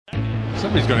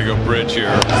Somebody's going to go bridge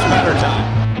here. It's a matter of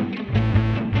time.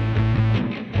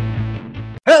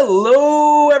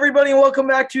 Hello, everybody, and welcome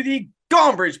back to the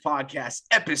Gone Bridge Podcast,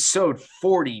 episode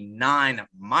 49.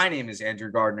 My name is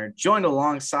Andrew Gardner, joined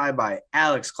alongside by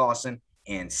Alex Clausen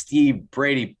and Steve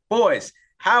Brady. Boys,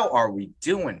 how are we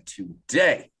doing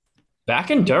today? Back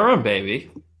in Durham,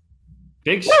 baby.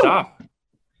 Big stuff.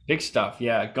 Big stuff.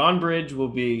 Yeah, Gone Bridge will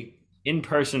be in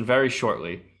person very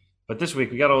shortly. But this week,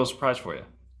 we got a little surprise for you.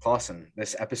 Clausen,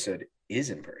 this episode is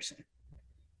in person.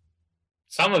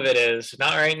 Some of it is.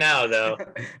 Not right now, though.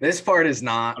 This part is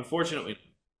not. Unfortunately.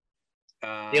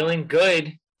 Feeling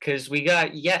good because we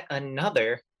got yet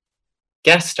another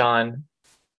guest on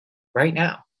right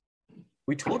now.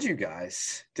 We told you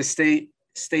guys to stay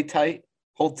tight,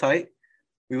 hold tight.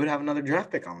 We would have another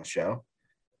draft pick on the show.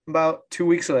 About 2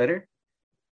 weeks later,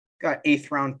 got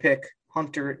 8th round pick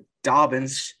Hunter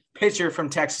Dobbins, pitcher from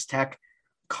Texas Tech,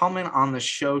 coming on the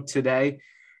show today.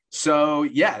 So,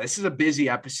 yeah, this is a busy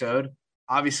episode.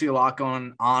 Obviously, a lot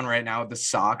going on right now with the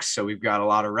Sox. So we've got a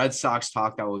lot of Red Sox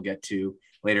talk that we'll get to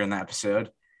later in the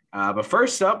episode. But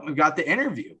first up, we've got the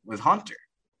interview with Hunter.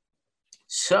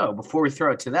 So before we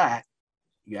throw it to that,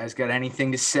 you guys got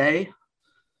anything to say?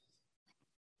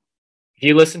 If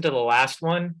you listen to the last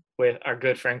one with our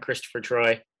good friend Christopher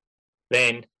Troy,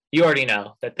 then you already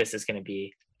know that this is going to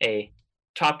be a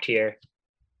top tier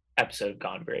episode of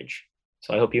Gone Bridge.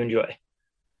 So I hope you enjoy.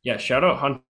 Yeah, shout out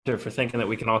Hunter for thinking that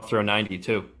we can all throw 90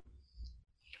 too.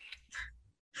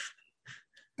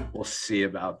 We'll see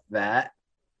about that.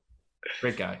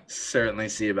 Great guy. Certainly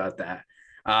see about that.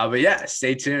 But yeah,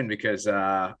 stay tuned because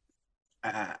as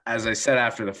I said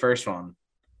after the first one,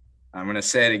 I'm going to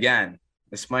say it again.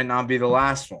 This might not be the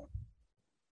last one.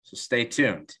 So stay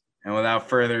tuned. And without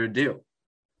further ado,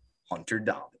 Hunter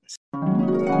Dobbins.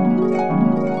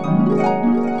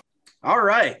 All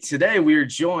right. Today we are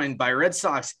joined by Red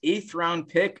Sox 8th round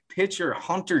pick pitcher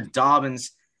Hunter Dobbins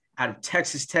out of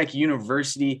Texas Tech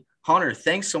University. Hunter,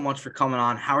 thanks so much for coming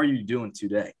on. How are you doing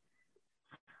today?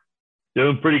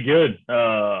 Doing pretty good.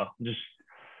 Just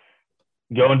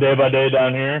going day by day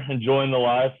down here, enjoying the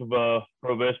life of a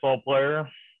pro baseball player.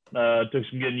 Took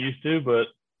some getting used to, but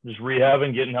just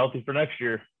rehabbing, getting healthy for next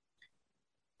year.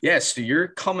 Yeah, so you're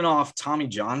coming off Tommy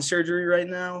John surgery right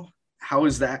now.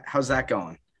 How's that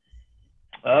going?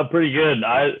 Pretty good.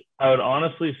 I would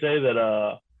honestly say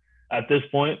that at this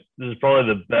point, this is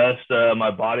probably the best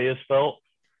my body has felt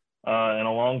in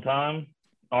a long time.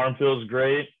 Arm feels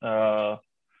great.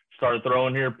 Start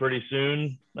throwing here pretty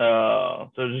soon.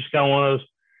 So just kind of one of those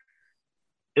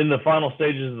in the final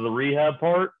stages of the rehab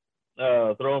part.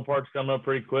 Throwing part's coming up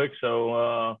pretty quick.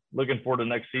 So looking forward to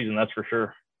next season, that's for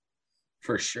sure.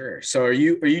 For sure. So are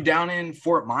you down in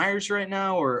Fort Myers right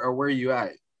now or where are you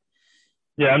at?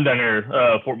 Yeah, I'm down here,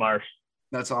 Fort Myers.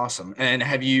 That's awesome. And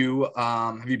have you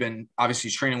been obviously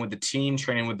training with the team,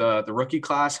 training with the rookie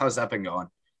class? How's that been going?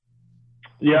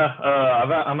 Yeah,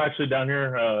 I'm actually down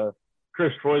here.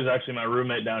 Chris Troy is actually my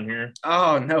roommate down here.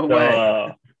 Oh, no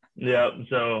way. Yeah,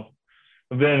 so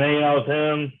I've been hanging out with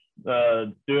him,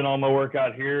 doing all my work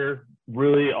out here.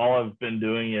 Really, all I've been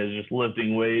doing is just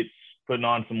lifting weights, putting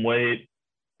on some weight,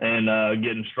 and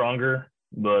getting stronger.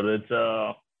 But it's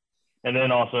and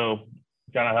then also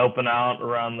kind of helping out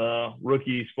around the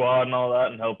rookie squad and all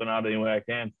that, and helping out any way I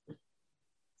can.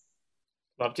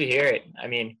 Love to hear it. I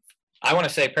mean, I want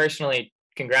to say personally,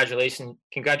 congratulations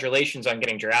on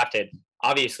getting drafted.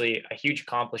 Obviously, a huge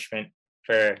accomplishment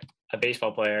for a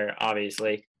baseball player,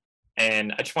 obviously.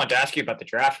 And I just wanted to ask you about the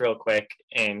draft real quick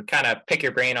and kind of pick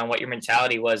your brain on what your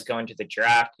mentality was going to the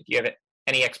draft. If you have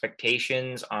any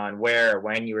expectations on where or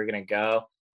when you were going to go,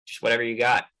 just whatever you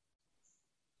got.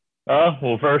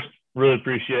 Well, first, really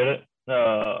appreciate it.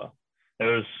 It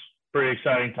was pretty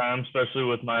exciting time, especially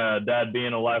with my dad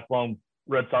being a lifelong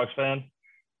Red Sox fan.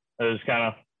 It was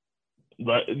kind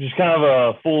of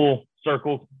a full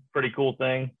circle, pretty cool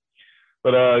thing.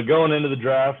 But going into the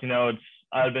draft,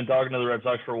 I had been talking to the Red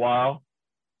Sox for a while.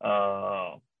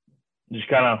 Just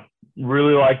kind of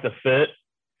really liked the fit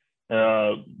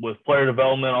with player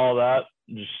development, all that.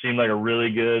 It just seemed like a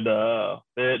really good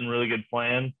fit and really good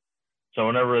plan. So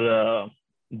whenever the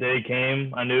day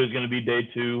came, I knew it was going to be day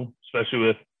 2, especially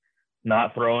with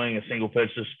not throwing a single pitch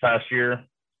this past year.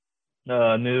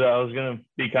 I knew that I was going to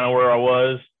be kind of where I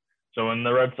was. So when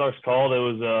the Red Sox called, it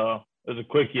was a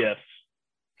quick yes.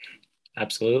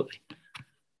 Absolutely.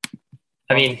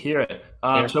 I mean, hear it.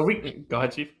 Yeah. So we go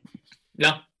ahead, Steve.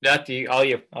 No, not you. All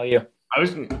you. I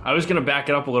was going to back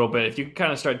it up a little bit. If you could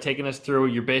kind of start taking us through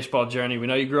your baseball journey. We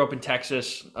know you grew up in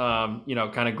Texas. Kind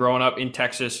of growing up in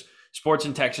Texas. Sports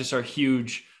in Texas are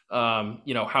huge.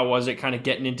 How was it kind of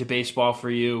getting into baseball for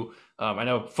you? I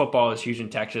know football is huge in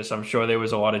Texas. I'm sure there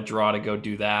was a lot of draw to go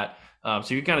do that.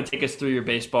 So you kind of take us through your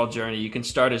baseball journey. You can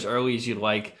start as early as you'd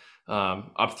like,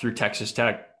 up through Texas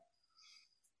Tech.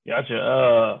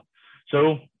 Gotcha.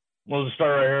 So we'll just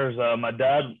start right here. Is my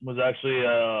dad was actually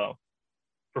a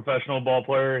professional ball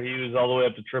player. He was all the way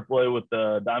up to AAA with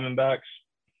the Diamondbacks.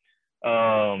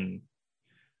 And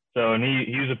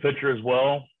he was a pitcher as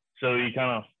well. So he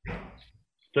kind of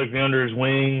took me under his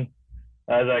wing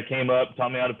as I came up,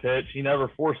 taught me how to pitch. He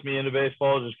never forced me into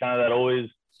baseball. It was just kind of that always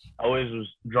was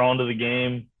drawn to the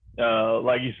game.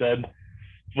 Like you said,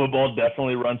 football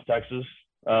definitely runs Texas,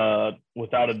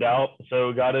 without a doubt.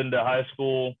 So got into high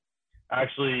school,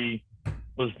 actually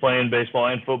was playing baseball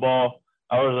and football.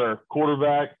 I was our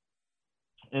quarterback,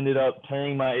 ended up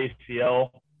tearing my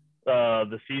ACL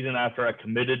the season after I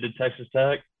committed to Texas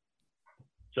Tech.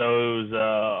 So it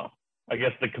was, I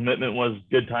guess the commitment was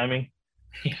good timing.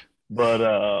 But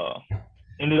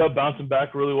ended up bouncing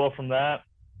back really well from that.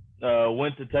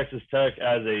 Went to Texas Tech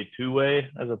as a two-way,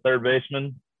 as a third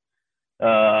baseman.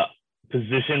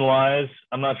 Position-wise,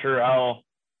 I'm not sure how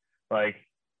much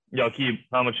y'all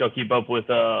keep up with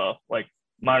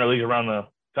minor leagues around the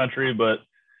country, but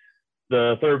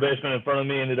the third baseman in front of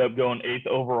me ended up going 8th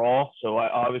overall, so I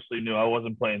obviously knew I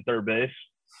wasn't playing third base.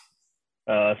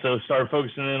 So started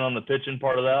focusing in on the pitching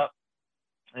part of that,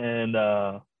 and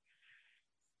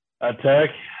at Tech,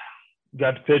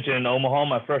 got to pitch in Omaha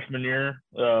my freshman year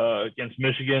against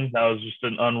Michigan. That was just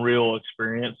an unreal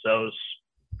experience. I was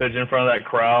pitching in front of that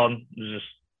crowd.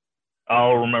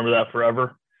 I'll remember that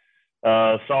forever.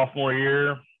 Sophomore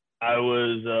year, I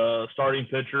was starting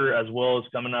pitcher as well as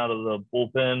coming out of the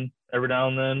bullpen every now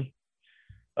and then.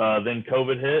 Then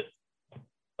COVID hit.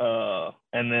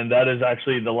 And then that is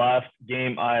actually the last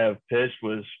game I have pitched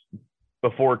was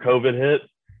before COVID hit,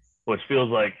 which feels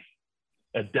like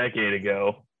a decade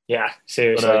ago. Yeah,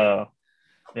 seriously. But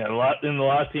the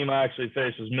last team I actually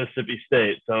faced was Mississippi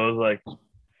State. So it was like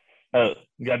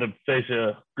got to face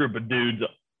a group of dudes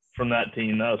from that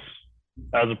team. That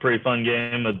was a pretty fun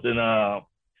game. But then I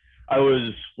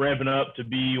was ramping up to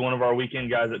be one of our weekend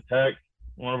guys at Tech,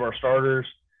 one of our starters.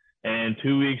 And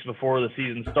 2 weeks before the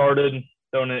season started,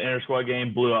 throwing an inter-squad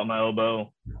game, blew out my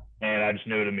elbow, and I just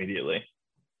knew it immediately.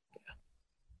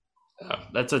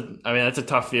 That's a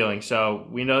tough feeling. So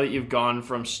we know that you've gone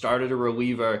from starter to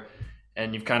reliever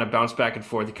and you've kind of bounced back and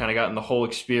forth. You kind of gotten the whole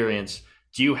experience.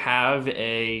 Do you have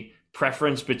a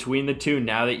preference between the two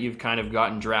now that you've kind of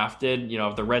gotten drafted?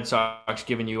 Have the Red Sox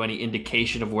given you any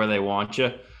indication of where they want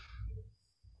you?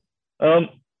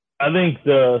 I think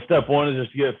the step one is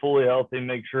just to get fully healthy,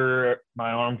 make sure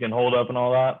my arm can hold up and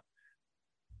all that.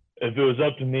 If it was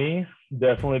up to me,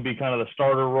 definitely be kind of the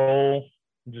starter role.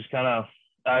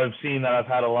 I've seen that I've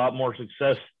had a lot more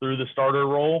success through the starter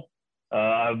role.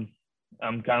 I'm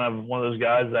kind of one of those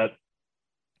guys that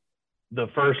the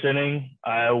first inning,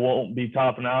 I won't be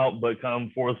topping out, but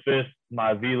come fourth, fifth,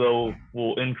 my velo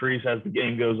will increase as the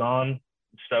game goes on.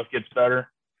 Stuff gets better.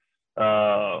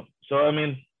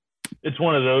 It's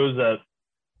one of those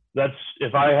that's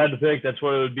if I had to pick, that's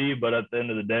what it would be. But at the end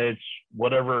of the day, it's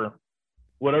whatever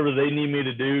they need me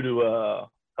to do to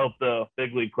help the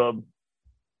big league club.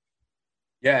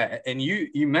 Yeah, and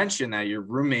you mentioned that your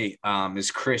roommate is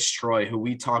Chris Troy, who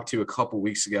we talked to a couple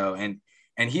weeks ago, and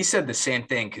he said the same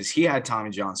thing because he had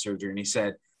Tommy John surgery, and he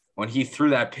said when he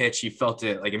threw that pitch, he felt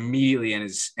it like immediately in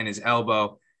his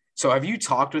elbow. So have you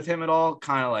talked with him at all?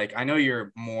 Kind of like, I know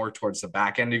you're more towards the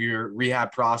back end of your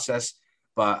rehab process,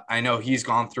 but I know he's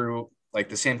gone through like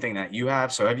the same thing that you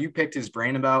have. So have you picked his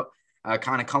brain about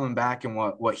kind of coming back and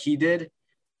what he did?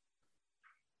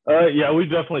 Yeah, we've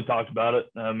definitely talked about it.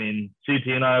 I mean, CT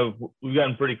and I, we've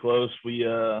gotten pretty close. We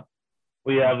have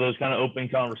those kind of open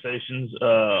conversations.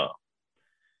 The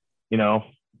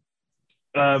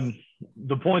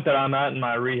point that I'm at in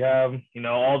my rehab,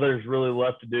 all there's really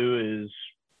left to do is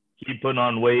keep putting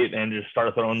on weight and just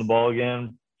start throwing the ball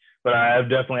again. But I have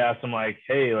definitely asked him, like,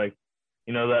 hey,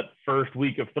 that first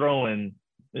week of throwing,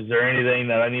 is there anything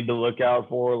that I need to look out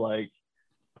for? Like,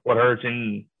 what hurts?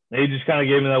 And he just kind of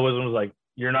gave me that wisdom, was like,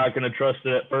 you're not going to trust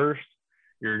it at first.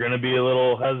 You're going to be a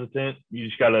little hesitant. You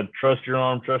just got to trust your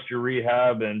arm, trust your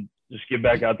rehab, and just get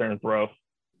back out there and throw.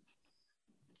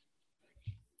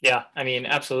 Yeah, I mean,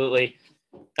 absolutely.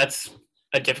 That's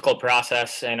a difficult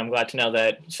process, and I'm glad to know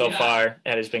that so far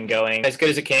it has been going as good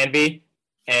as it can be.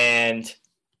 And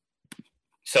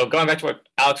so going back to what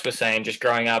Alex was saying, just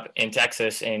growing up in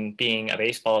Texas and being a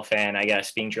baseball fan, I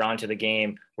guess, being drawn to the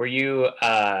game, were you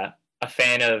a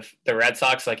fan of the Red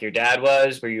Sox like your dad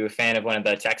was? Were you a fan of one of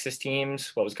the Texas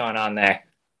teams? What was going on there?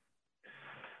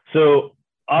 So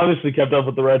obviously kept up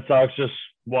with the Red Sox, just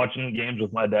watching games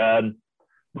with my dad.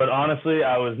 But honestly,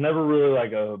 I was never really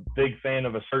like a big fan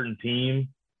of a certain team.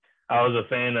 I was a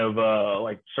fan of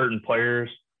like certain players.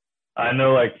 I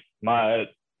know like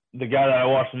the guy that I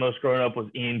watched the most growing up was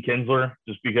Ian Kinsler,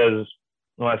 just because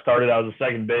when I started, I was a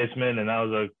second baseman, and I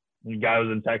was a guy who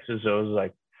was in Texas, so it was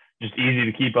like just easy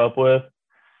to keep up with.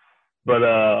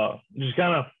 But just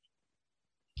kind of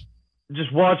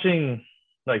just watching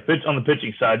like pitch on the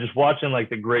pitching side, just watching like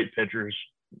the great pitchers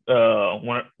when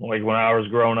I was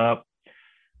growing up.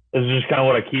 This is just kind of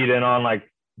what I keyed in on, like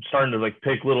starting to like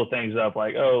pick little things up,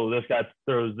 like, oh, this guy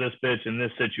throws this pitch in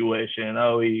this situation.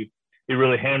 Oh, he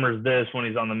really hammers this when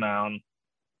he's on the mound.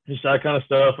 Just that kind of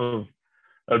stuff of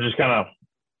just kind of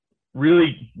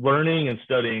really learning and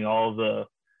studying all of the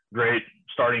great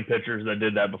starting pitchers that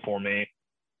did that before me.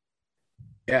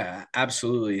 Yeah,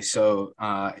 absolutely. So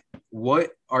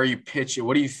what are you pitching?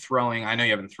 What are you throwing? I know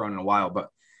you haven't thrown in a while, but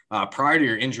prior to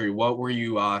your injury, what were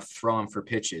you throwing for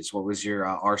pitches? What was your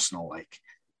arsenal like?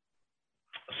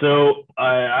 So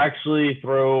I actually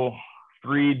throw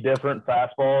 3 different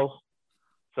fastballs.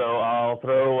 So I'll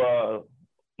throw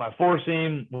my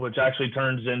 4-seam, which actually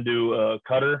turns into a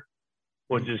cutter,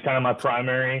 which is kind of my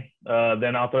primary.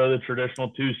 Then I'll throw the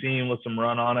traditional 2-seam with some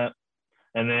run on it.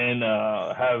 And then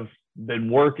have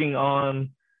been working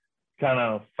on kind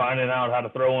of finding out how to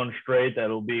throw one straight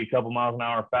that'll be a couple miles an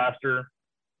hour faster,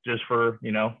 just for,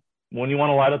 when you want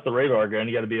to light up the radar gun,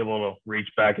 you got to be able to reach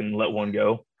back and let one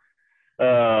go.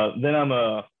 Then I'm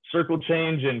a circle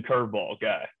change and curveball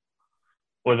guy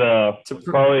with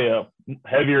probably a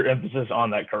heavier emphasis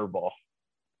on that curveball.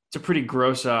 It's a pretty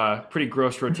gross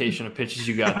rotation of pitches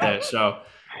you got there. So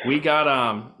we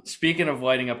got, speaking of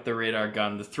lighting up the radar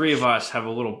gun, the 3 of us have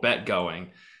a little bet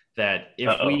going that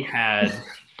we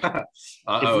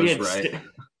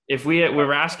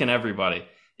were asking everybody,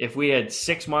 if we had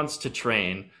 6 months to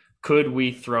train, could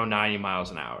we throw 90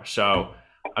 miles an hour? So,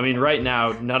 I mean, right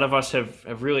now, none of us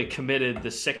have really committed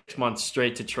the 6 months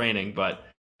straight to training, but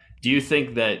do you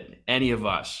think that any of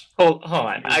us hold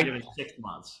on, given 6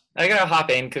 months? I gotta hop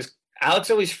in because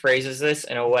Alex always phrases this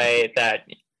in a way that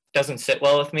doesn't sit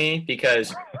well with me,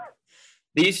 because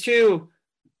these two,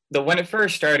 when it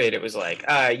first started, it was like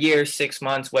a year, 6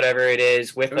 months, whatever it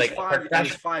is, with it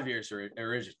was 5 years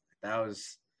originally. That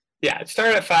was it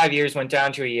started at 5 years, went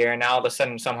down to a year, and now all of a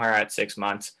sudden somewhere at 6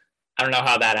 months. I don't know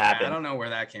how that happened. I don't know where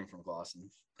that came from,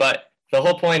 Clausen. But the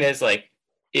whole point is, like,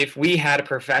 if we had a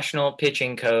professional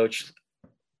pitching coach,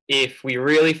 if we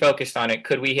really focused on it,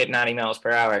 could we hit 90 miles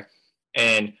per hour?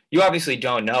 And you obviously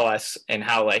don't know us and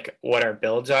how, like, what our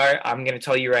builds are. I'm going to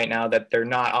tell you right now that they're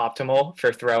not optimal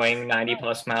for throwing 90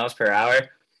 plus miles per hour.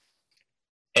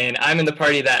 And I'm in the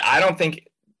party that I don't think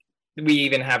we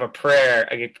even have a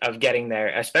prayer of getting there,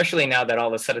 especially now that all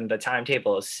of a sudden the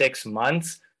timetable is 6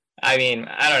 months. I mean,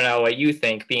 I don't know what you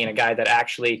think, being a guy that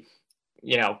actually,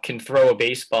 can throw a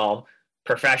baseball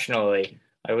professionally.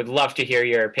 I would love to hear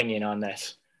your opinion on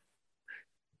this.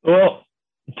 Well,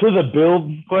 to the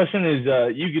build question is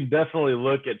you can definitely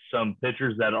look at some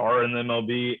pitchers that are in the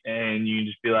MLB and you can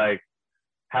just be like,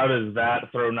 how does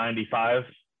that throw 95?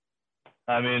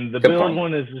 I mean, the Good build point.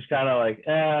 one is just kind of like,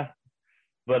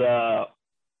 but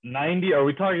 90, are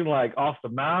we talking like off the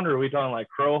mound or are we talking like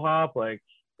crow hop? Like,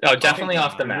 Oh, definitely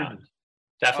off the mound.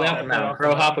 Definitely off the mound.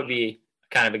 Crow hop would be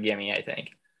kind of a gimme, I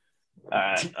think. all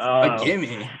right. a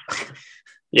gimme.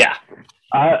 Yeah.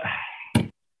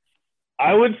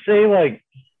 I would say like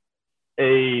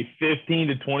a 15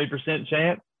 to 20%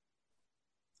 chance.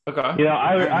 Okay.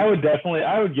 I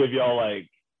would give y'all like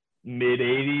mid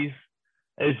 80s.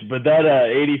 But that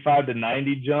 85 to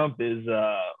 90 jump is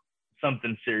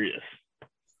something serious.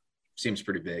 Seems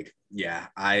pretty big. Yeah.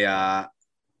 I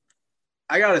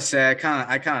gotta say, I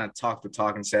kind of talk the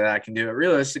talk and say that I can do it.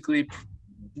 Realistically,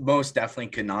 most definitely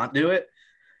could not do it.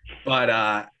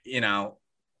 But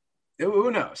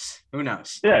who knows? Who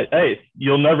knows? Yeah, hey,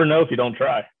 you'll never know if you don't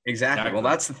try. Exactly. Well,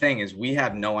 that's the thing, is we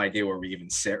have no idea where we even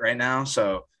sit right now.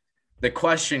 So the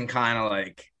question kind of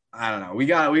like, I don't know. We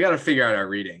got to figure out our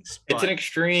readings. It's an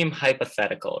extreme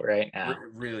hypothetical right now. It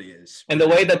really is. And the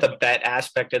way that the bet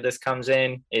aspect of this comes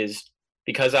in is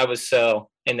because I was so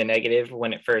in the negative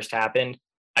when it first happened.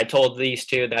 I told these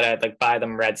two that I'd like buy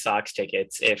them Red Sox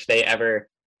tickets if they ever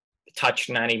touch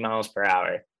 90 miles per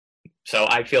hour. So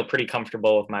I feel pretty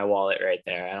comfortable with my wallet right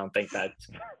there. I don't think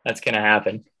that's going to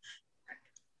happen.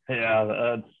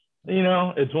 Yeah,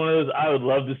 it's one of those. I would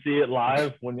love to see it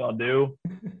live when y'all do.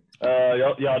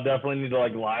 Y'all definitely need to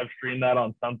like live stream that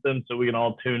on something so we can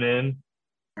all tune in.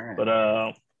 All right. But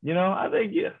I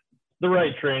think the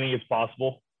right training is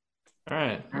possible. All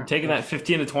right. I'm taking that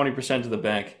 15 to 20% to the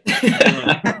bank.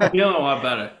 Feeling a lot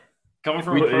better. Coming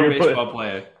from a pro baseball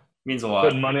player means a lot.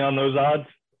 Putting money on those odds?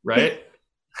 Right?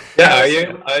 Yeah, are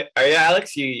you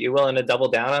Alex? You willing to double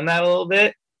down on that a little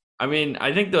bit? I mean,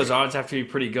 I think those odds have to be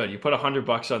pretty good. You put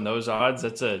 $100 on those odds,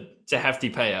 it's a hefty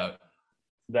payout.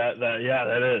 That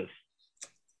is.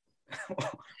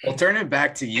 I'll turn it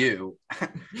back to you.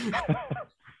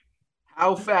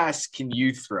 How fast can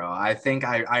you throw? I think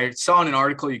I saw in an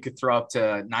article you could throw up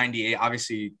to 98.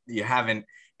 Obviously, you haven't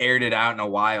aired it out in a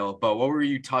while, but what were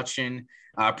you touching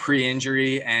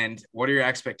pre-injury, and what are your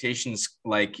expectations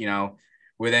like,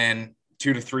 within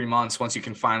 2 to 3 months once you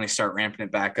can finally start ramping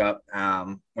it back up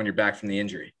when you're back from the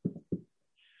injury?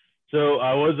 So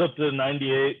I was up to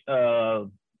 98 a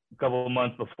couple of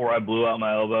months before I blew out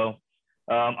my elbow.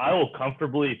 I will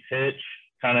comfortably pitch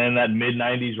kind of in that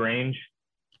mid-90s range.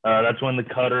 That's when the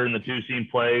cutter and the two-seam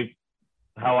play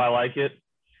how I like it,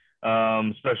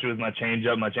 especially with my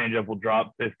changeup. My changeup will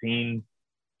drop 15,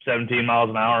 17 miles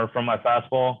an hour from my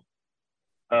fastball.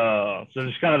 So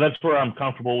just kind of that's where I'm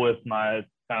comfortable with my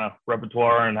kind of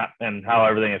repertoire and how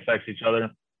everything affects each other.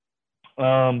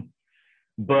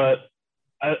 But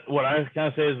what I kind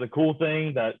of say is the cool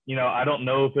thing that, I don't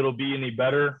know if it'll be any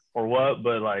better or what,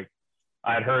 but like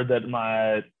I'd heard that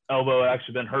my elbow had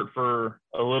actually been hurt for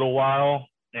a little while,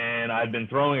 and I'd been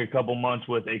throwing a couple months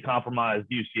with a compromised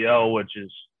UCL, which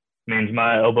means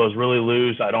my elbow is really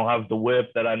loose. I don't have the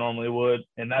whip that I normally would.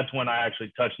 And that's when I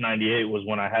actually touched 98, was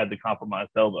when I had the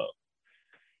compromised elbow.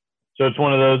 So it's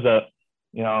one of those that,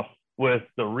 with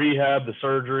the rehab, the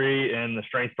surgery, and the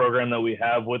strength program that we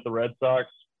have with the Red Sox,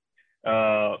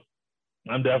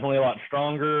 I'm definitely a lot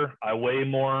stronger. I weigh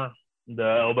more.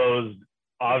 The elbow is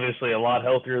obviously a lot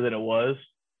healthier than it was.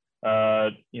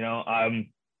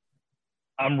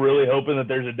 I'm really hoping that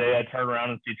there's a day I turn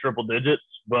around and see triple digits,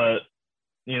 but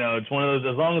it's one of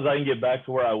those, as long as I can get back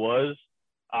to where I was,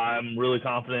 I'm really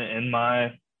confident in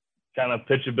my kind of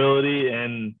pitch ability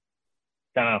and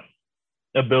kind of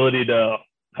ability to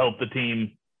help the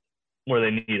team where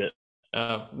they need it.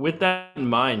 With that in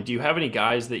mind, do you have any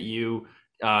guys that you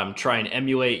try and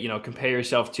emulate, compare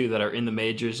yourself to, that are in the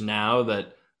majors now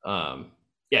that,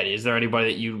 is there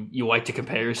anybody that you like to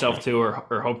compare yourself to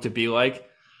or hope to be like?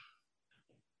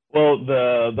 Well,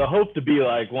 the hope to be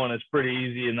like one is pretty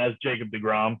easy, and that's Jacob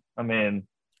deGrom. I mean,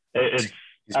 I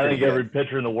think every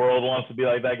pitcher in the world wants to be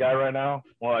like that guy right now.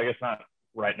 Well, I guess not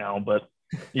right now, but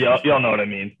y'all know what I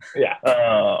mean. Yeah.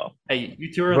 Hey,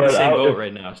 you two are in the same boat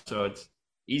right now, so it's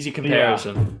easy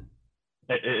comparison.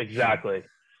 Yeah, exactly.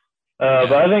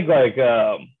 But I think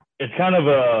it's kind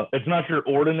of it's not your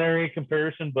ordinary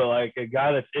comparison, but like a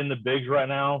guy that's in the bigs right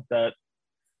now that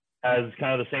has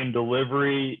kind of the same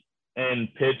delivery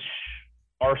and pitch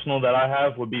arsenal that I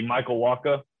have would be Michael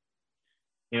Wacha.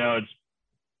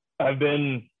 I've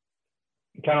been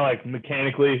kind of like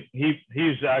mechanically,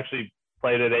 he's actually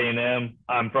played at A&M.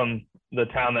 I'm from the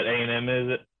town that A&M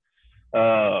is.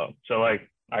 So like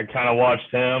I kind of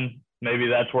watched him. Maybe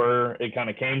that's where it kind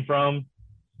of came from.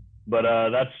 But I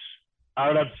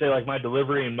would have to say like my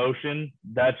delivery and motion,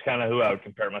 that's kind of who I would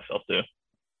compare myself to.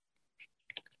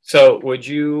 So would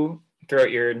you,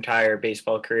 throughout your entire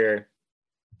baseball career,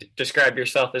 describe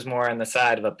yourself as more on the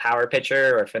side of a power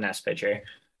pitcher or finesse pitcher?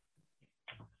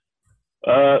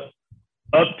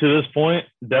 Up to this point,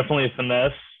 definitely a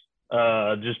finesse,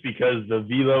 just because the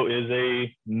velo is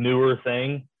a newer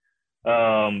thing.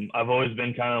 I've always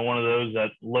been kind of one of those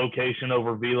that location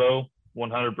over velo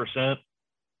 100%,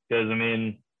 because I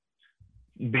mean,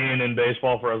 being in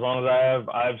baseball for as long as I have,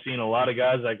 I've seen a lot of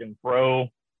guys that can throw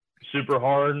super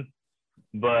hard,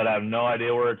 but I have no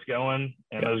idea where it's going.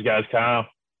 And those guys kind of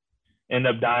end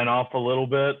up dying off a little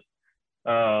bit.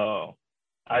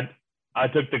 I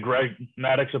took the Greg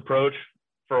Maddux approach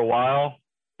for a while,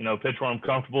 pitch where I'm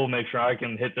comfortable, make sure I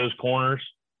can hit those corners.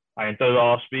 I can throw the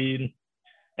off speed.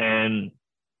 And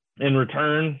in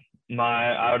return,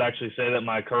 I would actually say that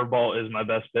my curveball is my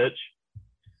best pitch.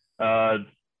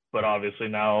 But obviously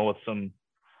now with some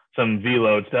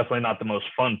velo, it's definitely not the most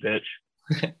fun pitch.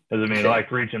 Because I mean, I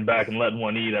like reaching back and letting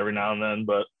one eat every now and then.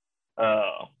 But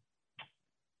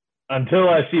until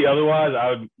I see otherwise, I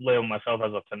would label myself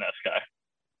as a finesse guy.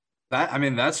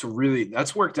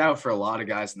 That's worked out for a lot of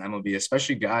guys in MLB,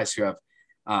 especially guys who have,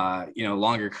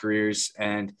 longer careers.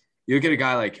 And you look at a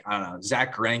guy like, I don't know,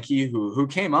 Zach Greinke, who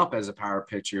came up as a power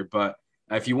pitcher, but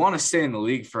if you want to stay in the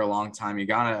league for a long time, you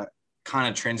gotta kind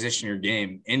of transition your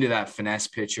game into that finesse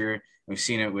pitcher. We've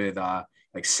seen it with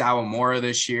like Sawamura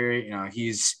this year.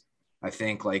 He's, I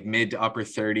think, like mid to upper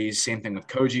 30s. Same thing with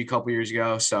Koji a couple years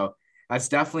ago. So that's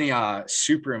definitely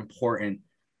super important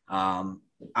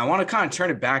I want to kind of turn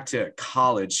it back to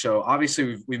college. So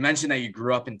obviously we've mentioned that you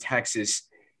grew up in Texas.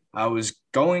 I was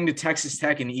going to Texas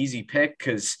Tech an easy pick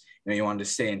because you wanted to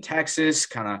stay in Texas,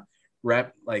 kind of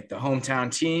rep like the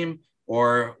hometown team,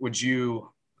 or would you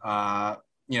have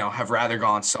rather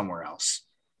gone somewhere else?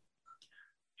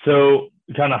 So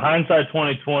kind of hindsight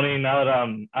 2020, now that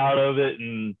I'm out of it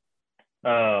and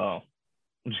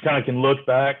just kind of can look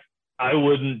back, I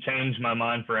wouldn't change my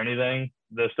mind for anything.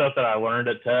 The stuff that I learned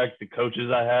at Tech, the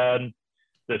coaches I had,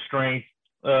 the strength,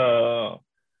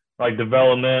 like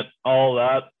development, all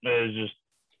that is just,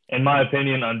 in my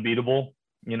opinion, unbeatable.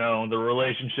 The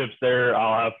relationships there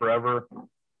I'll have forever.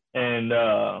 And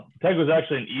Tech was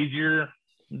actually an easier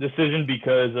decision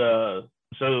because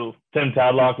so Tim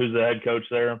Tadlock, who's the head coach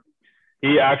there,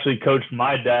 he actually coached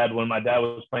my dad when my dad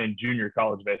was playing junior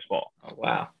college baseball. Oh,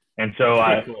 wow. And so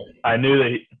I knew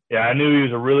that I knew he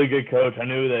was a really good coach. I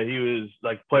knew that he was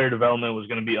like player development was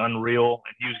going to be unreal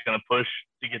and he was going to push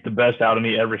to get the best out of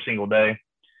me every single day.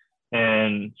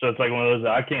 And so it's like one of those,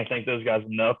 I can't thank those guys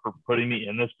enough for putting me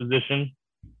in this position.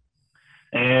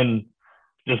 And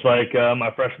just like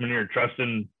my freshman year,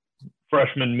 trusting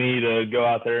freshman me to go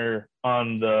out there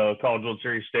on the College World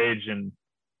Series stage and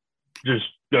just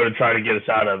go to try to get us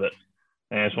out of it.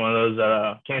 And it's one of those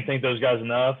that can't thank those guys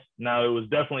enough. Now, it was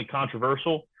definitely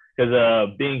controversial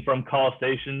because being from College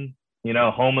Station,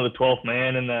 home of the 12th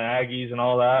man and the Aggies and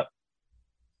all that,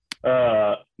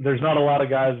 there's not a lot of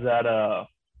guys that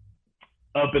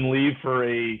up and leave for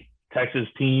a Texas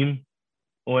team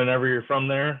whenever you're from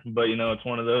there. But, it's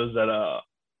one of those that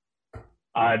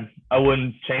I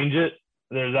wouldn't change it.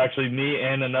 There's actually me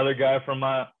and another guy from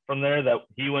there that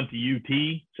he went to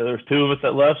UT. So there's two of us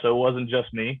that left, so it wasn't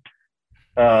just me.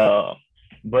 But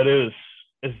it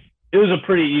was a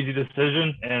pretty easy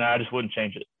decision, and I just wouldn't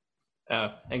change it.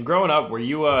 And growing up, were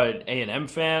you an A&M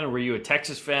fan? Or were you a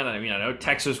Texas fan? I mean, I know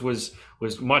Texas was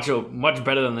much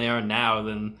better than they are now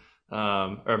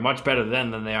or much better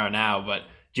then than they are now. But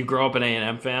did you grow up an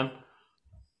A&M fan?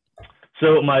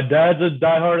 So my dad's a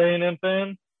diehard A&M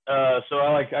fan. So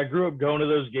I grew up going to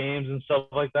those games and stuff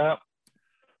like that.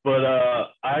 But I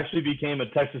actually became a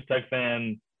Texas Tech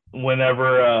fan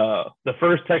whenever the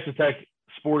first Texas Tech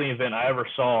sporting event I ever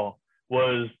saw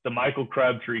was the Michael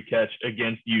Crabtree catch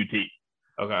against UT.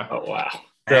 Okay. Oh, wow.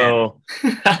 So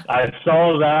I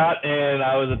saw that, and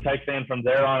I was a Tech fan from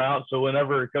there on out. So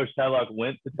whenever Coach Tadlock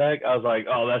went to Tech, I was like,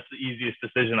 oh, that's the easiest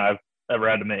decision I've ever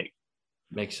had to make.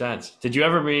 Makes sense. Did you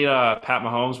ever meet Pat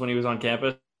Mahomes when he was on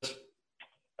campus?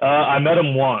 I met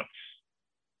him once.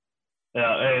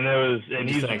 Yeah, and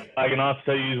I can also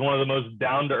tell you he's one of the most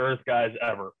down-to-earth guys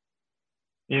ever.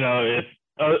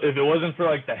 If it wasn't for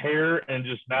like the hair and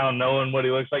just now knowing what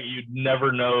he looks like, you'd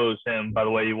never know him by the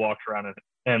way he walks around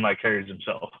and like carries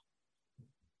himself.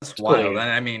 That's wild. And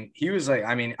I mean, he was like,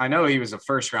 I know he was a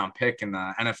first round pick in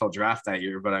the NFL draft that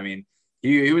year, but I mean,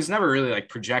 he was never really like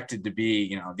projected to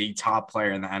be, the top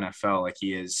player in the NFL like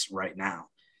he is right now.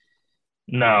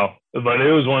 No, but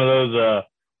it was one of those,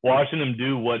 watching him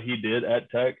do what he did at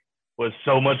Tech was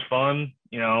so much fun.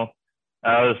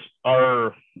 As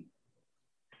our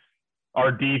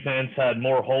defense had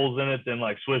more holes in it than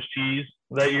like Swiss cheese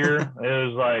that year.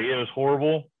 It was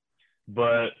horrible.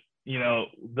 But,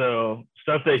 the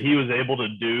stuff that he was able to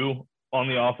do on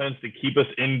the offense to keep us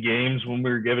in games when we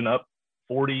were giving up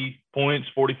 40 points,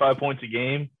 45 points a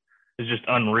game is just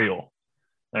unreal.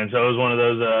 And so it was one of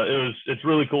those, it's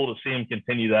really cool to see him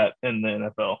continue that in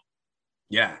the NFL.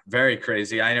 Yeah, very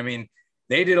crazy. I mean,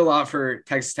 they did a lot for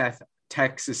Texas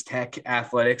Tech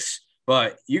athletics,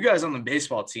 but you guys on the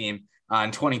baseball team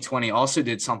in 2020 also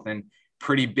did something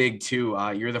pretty big too.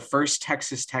 You're the first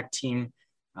Texas Tech team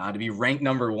to be ranked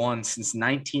number 1 since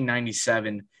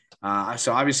 1997.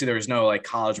 So obviously there was no like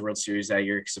College World Series that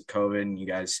year because of COVID, and you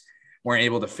guys weren't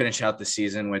able to finish out the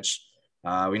season, which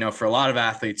we know for a lot of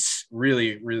athletes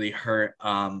really, really hurt.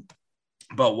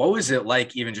 But what was it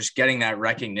like even just getting that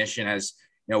recognition as,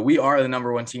 we are the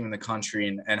number 1 team in the country,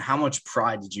 and how much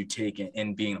pride did you take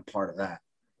in being a part of that?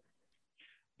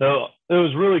 So it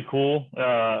was really cool.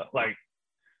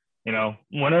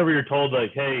 Whenever you're told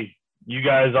like, hey, you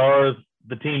guys are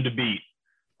the team to beat,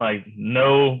 like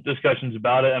no discussions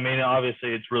about it. I mean,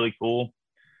 obviously it's really cool.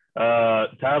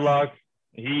 Tadlock,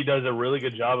 he does a really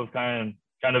good job of kind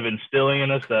of instilling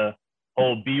in us the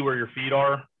whole be where your feet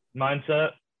are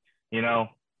mindset.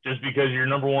 Just because you're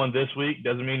number 1 this week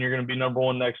doesn't mean you're going to be number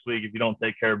 1 next week if you don't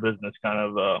take care of business kind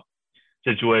of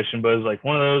situation. But it's like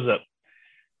one of those that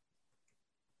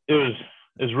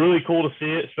it's really cool to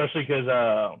see it, especially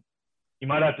because you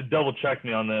might have to double check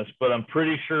me on this, but I'm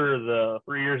pretty sure the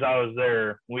 3 years I was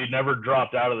there, we never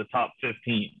dropped out of the top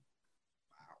 15.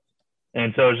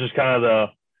 And so it's just kind of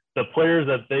the players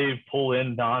that they pull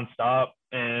in nonstop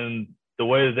and the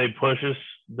way that they push us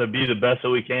to be the best that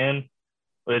we can.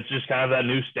 It's just kind of that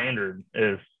new standard.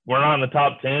 If we're not in the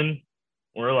top 10,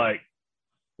 we're like,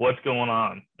 what's going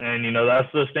on? And,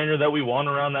 that's the standard that we want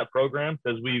around that program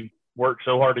because we've worked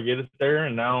so hard to get it there.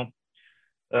 And now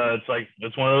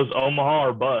it's one of those Omaha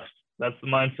or bust. That's the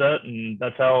mindset, and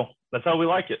that's how we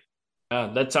like it.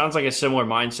 That sounds like a similar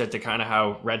mindset to kind of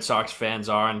how Red Sox fans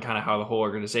are and kind of how the whole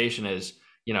organization is.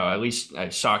 At least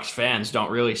Sox fans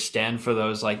don't really stand for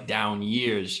those like down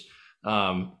years.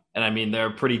 And I mean, they're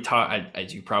pretty tough,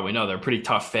 as you probably know, they're a pretty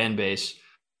tough fan base.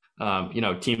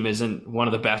 Team isn't one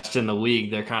of the best in the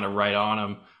league. They're kind of right on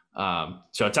them.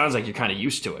 So it sounds like you're kind of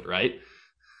used to it, right?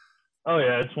 Oh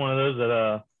yeah. It's one of those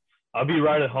that, I'll be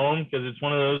right at home because it's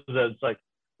one of those that's like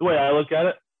the way I look at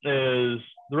it is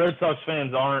the Red Sox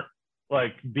fans aren't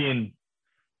like being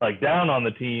like down on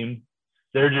the team.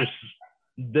 The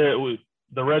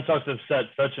Red Sox have set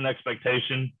such an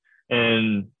expectation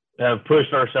and have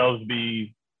pushed ourselves to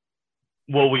be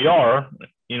what we are,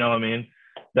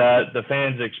 that the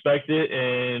fans expect it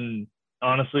and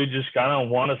honestly just kind of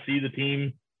want to see the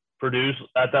team produce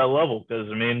at that level. Because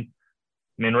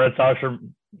Red Sox are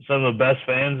some of the best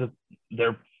fans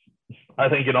they're, I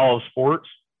think, in all of sports,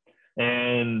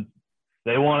 and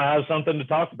they want to have something to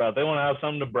talk about. They want to have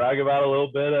something to brag about a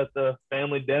little bit at the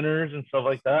family dinners and stuff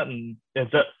like that. And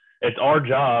it's our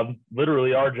job,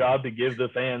 literally our job, to give the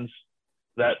fans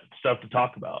that stuff to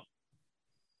talk about.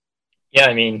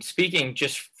 Yeah, speaking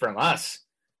just from us,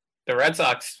 the Red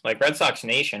Sox, like Red Sox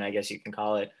Nation, I guess you can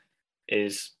call it,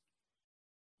 is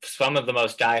some of the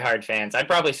most diehard fans. I'd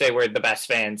probably say we're the best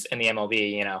fans in the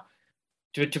MLB,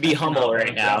 to be humble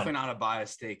right now. Definitely not a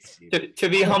biased take, Steve. To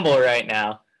be humble right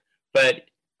now. But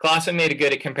Clausen made a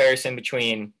good comparison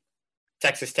between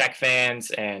Texas Tech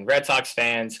fans and Red Sox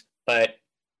fans. But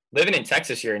living in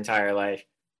Texas your entire life,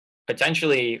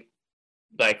 potentially,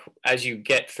 like as you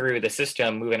get through the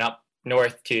system, moving up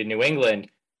north to New England,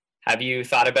 have you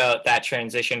thought about that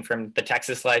transition from the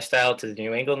Texas lifestyle to the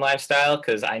New England lifestyle?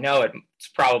 Because I know it's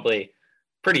probably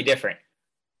pretty different.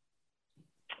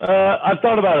 I've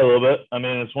thought about it a little bit.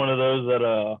 It's one of those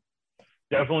that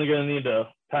definitely going to need to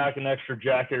pack an extra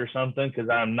jacket or something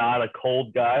because I'm not a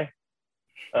cold guy.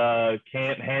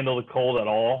 Can't handle the cold at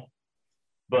all.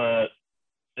 But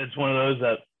it's one of those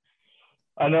that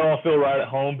I know I'll feel right at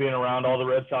home being around all the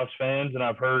Red Sox fans. And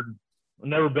I've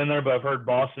never been there, but I've heard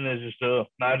Boston is just a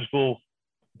magical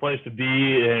place to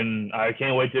be, and I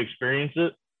can't wait to experience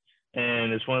it.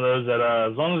 And it's one of those that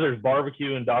as long as there's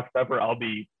barbecue and Dr. Pepper, I'll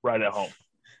be right at home.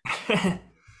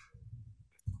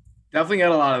 Definitely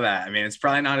got a lot of that. It's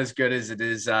probably not as good as it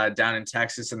is down in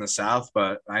Texas in the South,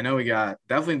 but I know we got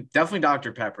definitely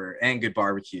Dr. Pepper and good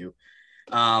barbecue.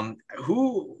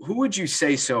 Who would you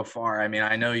say so far?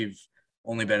 I know you've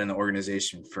only been in the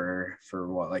organization for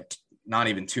what, like not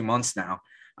even 2 months now,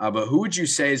 but who would you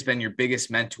say has been your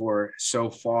biggest mentor so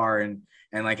far? And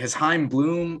like, has Chaim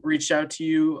Bloom reached out to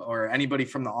you or anybody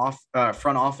from the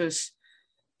front office?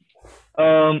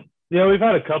 We've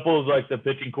had a couple of like the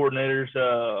pitching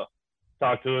coordinators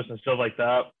talk to us and stuff like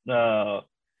that.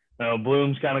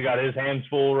 Bloom's kind of got his hands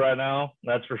full right now,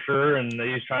 that's for sure, and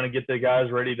he's trying to get the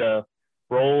guys ready to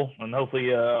roll and hopefully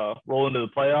roll into the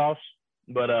playoffs.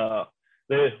 But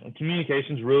the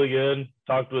communication's really good.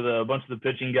 Talked with a bunch of the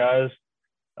pitching guys.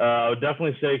 I would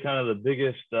definitely say kind of the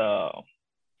biggest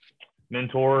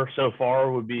mentor so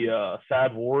far would be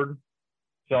Sad Ward.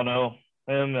 If y'all know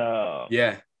him.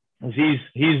 Yeah.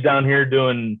 He's down here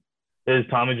doing his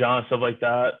Tommy John, stuff like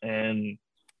that. And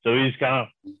so he's kind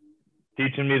of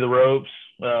teaching me the ropes,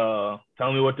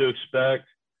 telling me what to expect,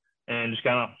 and just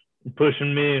kind of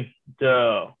pushing me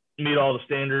to meet all the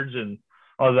standards and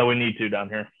all that we need to down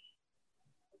here.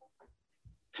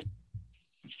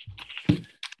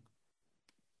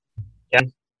 Yeah.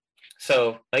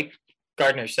 So like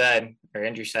Gardner said, or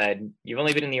Andrew said, you've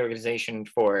only been in the organization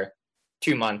for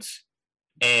 2 months.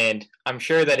 And I'm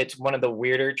sure that it's one of the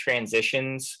weirder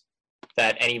transitions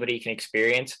that anybody can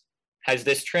experience. Has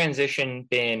this transition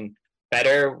been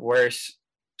better, worse,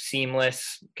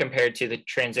 seamless compared to the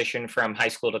transition from high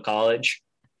school to college?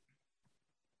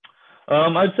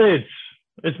 I'd say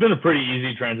it's been a pretty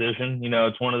easy transition.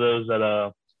 It's one of those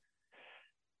that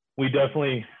we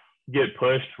definitely get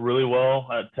pushed really well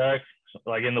at Tech,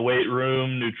 like in the weight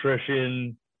room,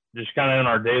 nutrition, just kind of in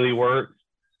our daily work.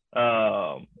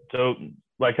 So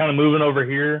like kind of moving over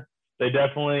here, they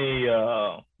definitely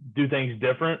do things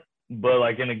different, but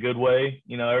like in a good way.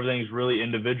 Everything's really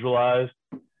individualized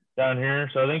down here.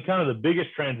 So I think kind of the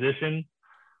biggest transition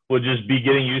would just be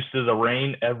getting used to the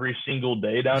rain every single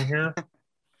day down here.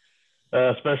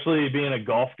 especially being a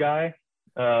golf guy.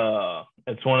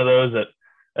 It's one of those that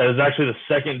it was actually the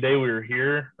second day we were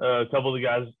here. A couple of the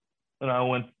guys and I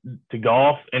went to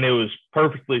golf, and it was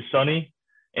perfectly sunny.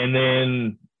 And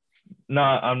then,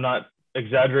 I'm not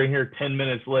exaggerating here, 10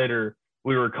 minutes later,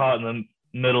 we were caught in the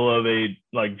middle of a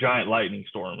giant lightning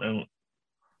storm. And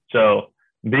so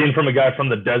being from a guy from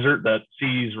the desert that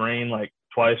sees rain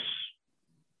twice,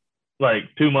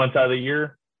 2 months out of the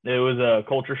year, it was a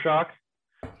culture shock.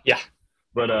 Yeah.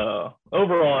 But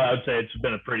overall, I would say it's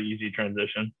been a pretty easy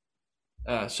transition.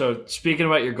 So speaking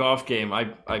about your golf game,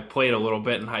 I played a little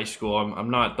bit in high school. I'm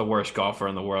not the worst golfer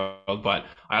in the world, but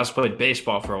I also played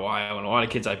baseball for a while, and a lot of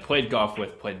kids I played golf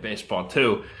with played baseball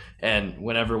too. And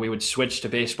whenever we would switch to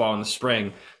baseball in the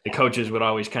spring, the coaches would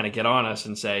always kind of get on us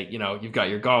and say, you've got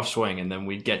your golf swing. And then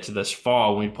we'd get to this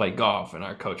fall when we play golf, and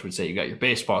our coach would say, you got your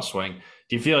baseball swing.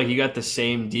 Do you feel like you got the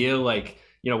same deal?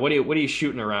 What are you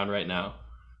shooting around right now?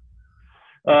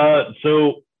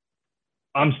 So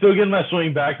I'm still getting my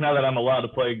swing back now that I'm allowed to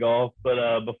play golf.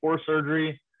 But before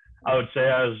surgery, I would say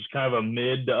I was kind of a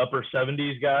mid to upper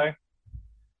 70s guy.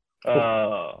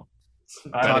 I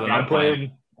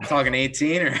played. Talking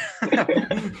 18 or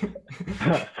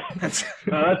that's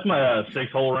my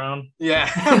 6-hole round. Yeah.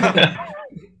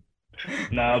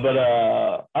 No, but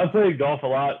I played golf a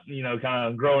lot. Kind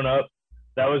of growing up,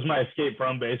 that was my escape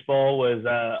from baseball. Was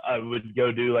I would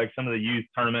go do some of the youth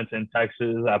tournaments in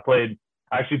Texas. I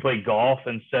actually played golf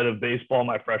instead of baseball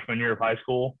my freshman year of high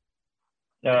school.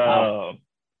 Wow.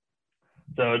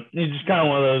 So it's just kind of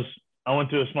one of those. I went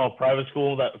to a small private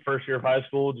school that first year of high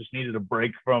school. Just needed a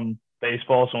break from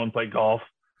baseball, so I went and played golf.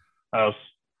 That was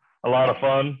a lot of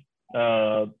fun.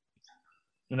 The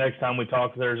next time we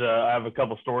talk, I have a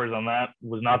couple stories on that.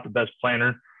 Was not the best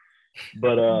planner,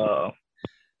 but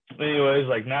anyways,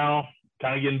 now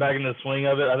kind of getting back into the swing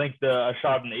of it. I think I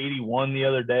shot an 81 the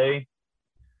other day,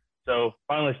 so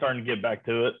finally starting to get back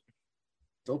to it.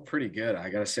 Still pretty good, I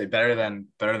gotta say. Better than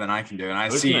I can do. And I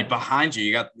see behind you,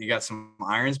 you got some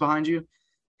irons behind you.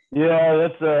 Yeah,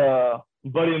 that's a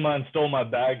buddy of mine stole my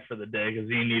bag for the day because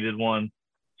he needed one.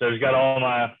 So he's got all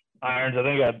my irons. I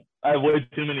think I have way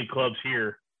too many clubs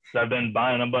here. So I've been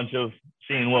buying a bunch of,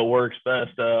 seeing what works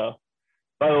best. By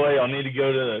the way, I'll need to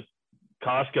go to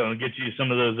Costco and get you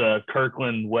some of those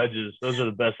Kirkland wedges. Those are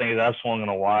the best things I've swung in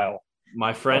a while.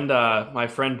 My friend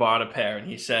bought a pair, and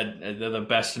he said they're the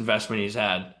best investment he's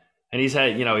had. And he's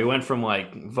had, he went from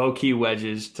Vokey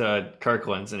wedges to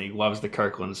Kirklands, and he loves the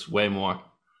Kirklands way more.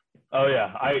 Oh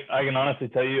yeah, I can honestly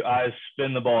tell you, I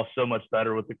spin the ball so much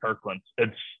better with the Kirklands.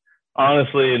 It's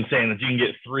honestly insane that you can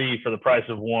get 3 for the price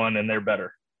of 1, and they're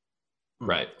better.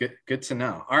 Right. Good to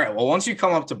know. All right. Well, once you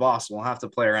come up to Boston, we'll have to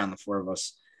play around, the 4 of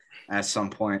us, at some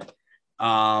point.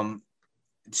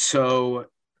 So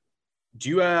do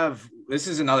you have? This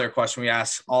is another question we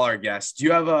ask all our guests. Do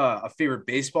you have a favorite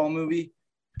baseball movie?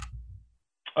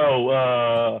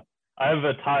 Oh, I have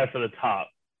a tie for the top.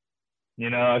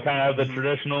 I kind of have the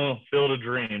traditional Field of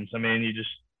Dreams. I mean,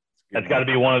 that's got to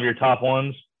be one of your top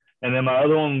ones. And then my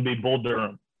other one would be Bull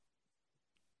Durham.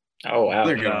 Oh, wow.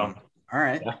 They're good one. All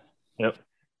right. Yeah. Yep.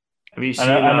 Have you seen?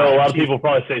 I know a lot of people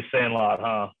probably say Sandlot,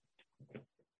 huh?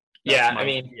 Yeah,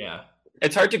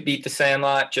 it's hard to beat the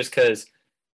Sandlot just because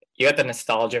you got the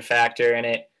nostalgia factor in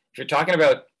it. If you're talking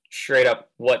about straight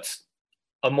up what's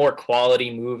a more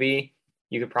quality movie,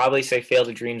 you could probably say Field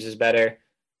of Dreams is better.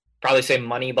 Probably say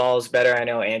Moneyball is better. I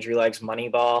know Andrew likes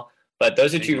Moneyball, but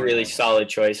those are 2 really solid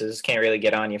choices. Can't really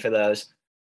get on you for those.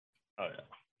 Oh, yeah.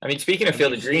 I mean, speaking of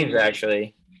Field of Dreams,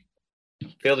 actually,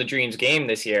 Field of Dreams game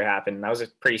this year happened. That was a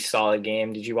pretty solid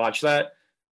game. Did you watch that?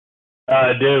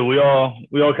 I did. We all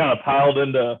kind of piled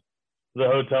into the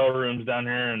hotel rooms down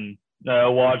here and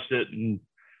watched it. And,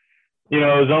 it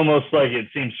was almost like it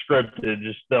seemed scripted,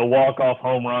 just the walk-off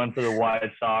home run for the White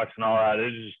Sox and all that.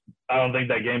 I don't think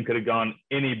that game could have gone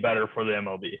any better for the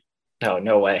MLB.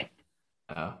 No way.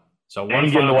 So one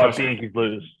getting to watch the Yankees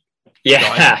lose.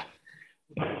 Yeah.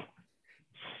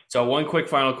 So one quick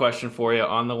final question for you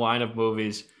on the line of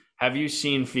movies. Have you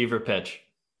seen Fever Pitch?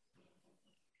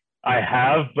 I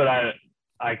have, but I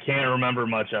can't remember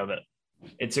much of it.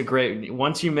 It's a great.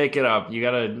 Once you make it up,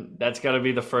 that's gotta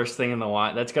be the first thing in the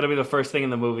line. That's gotta be the first thing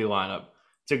in the movie lineup.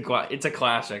 It's a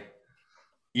classic.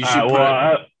 You should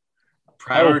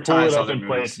prioritize other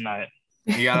movies tonight.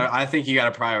 I think you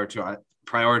gotta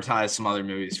prioritize some other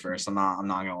movies first. I'm not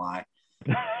gonna lie.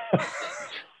 It's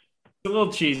a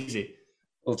little cheesy.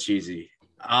 Well, that's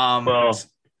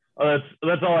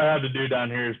all I have to do down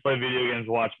here is play video games,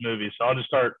 watch movies. So I'll just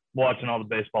start watching all the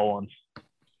baseball ones.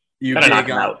 You big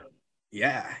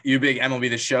you big MLB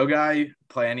The Show guy? You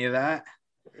play any of that?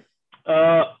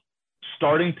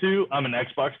 starting to. I'm an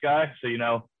Xbox guy, so,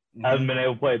 I haven't been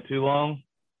able to play it too long.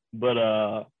 But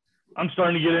I'm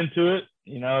starting to get into it.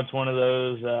 It's one of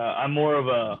those. I'm more of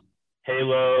a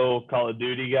Halo, Call of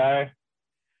Duty guy.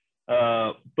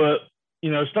 But,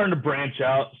 starting to branch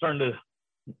out, starting to,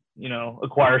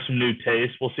 acquire some new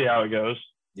tastes. We'll see how it goes.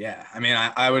 Yeah. I mean,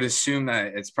 I would assume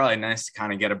that it's probably nice to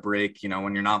kind of get a break,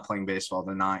 when you're not playing baseball,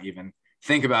 to not even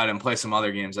think about it and play some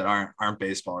other games that aren't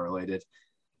baseball related.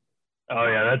 Oh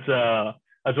yeah.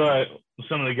 That's why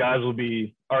some of the guys will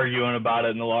be arguing about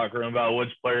it in the locker room about which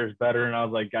player is better. And I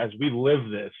was like, guys, we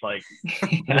live this. Like,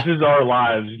 this is our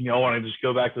lives. I want to just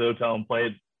go back to the hotel and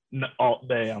play it all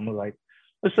day. I'm like,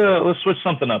 let's switch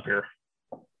something up here.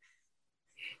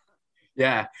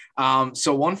 Yeah.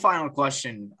 So one final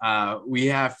question we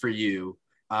have for you.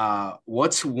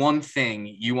 What's one thing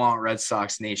you want Red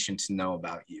Sox Nation to know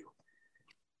about you?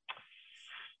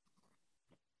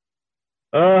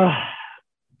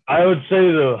 I would say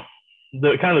the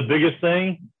kind of the biggest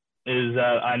thing is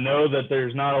that I know that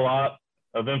there's not a lot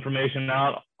of information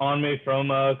out on me from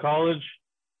college,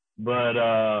 but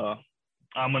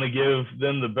I'm going to give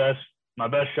them my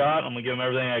best shot. I'm going to give them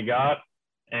everything I got.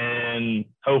 And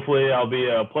hopefully I'll be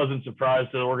a pleasant surprise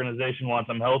to the organization once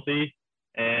I'm healthy.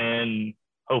 And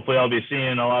hopefully I'll be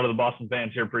seeing a lot of the Boston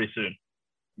fans here pretty soon.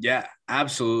 Yeah,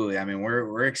 absolutely. I mean,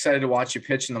 we're excited to watch you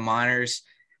pitch in the minors.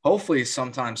 Hopefully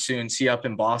sometime soon, see you up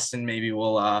in Boston. Maybe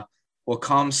we'll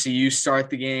come see you start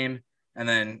the game, and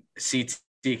then CT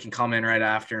can come in right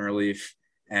after in relief.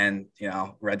 And, you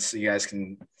guys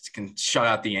can shut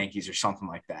out the Yankees or something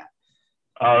like that.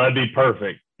 Oh, that'd be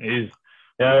perfect.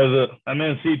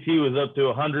 CT was up to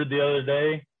 100 the other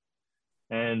day.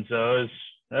 And so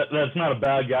that's not a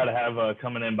bad guy to have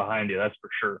coming in behind you. That's for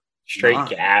sure. Straight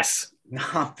gas.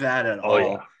 Not bad at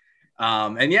all.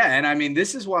 Yeah. And I mean,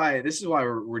 this is why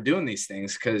we're doing these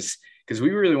things, because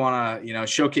we really want to,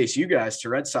 showcase you guys to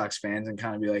Red Sox fans and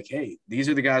kind of be like, hey, these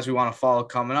are the guys we want to follow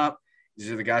coming up.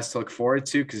 These are the guys to look forward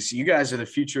to, because you guys are the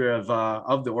future of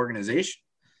the organization.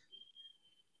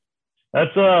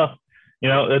 That's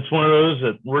it's one of those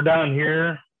that we're down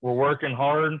here, we're working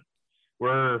hard,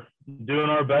 we're doing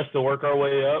our best to work our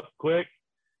way up quick.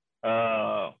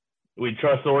 We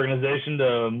trust the organization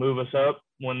to move us up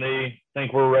when they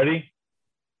think we're ready.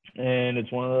 And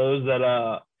it's one of those that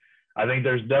I think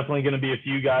there's definitely going to be a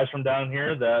few guys from down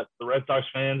here that the Red Sox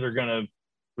fans are going to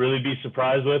really be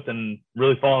surprised with and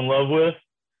really fall in love with.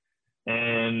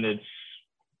 And it's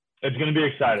going to be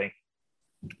exciting.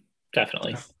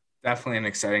 Definitely an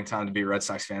exciting time to be Red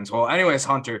Sox fans. Well, anyways,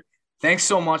 Hunter, thanks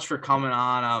so much for coming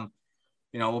on.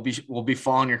 We'll be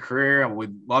following your career. I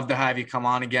would love to have you come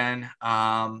on again.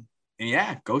 And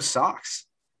yeah, go Sox.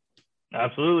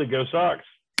 Absolutely. Go Sox.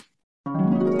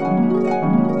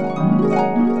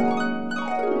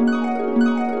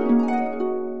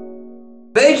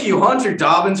 Thank you, Hunter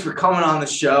Dobbins, for coming on the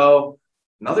show.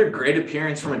 Another great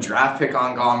appearance from a draft pick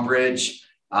on Gone Bridge.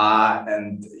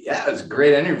 And yeah, it was a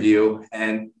great interview.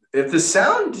 And if the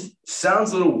sound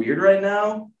sounds a little weird right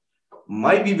now,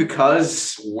 might be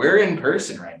because we're in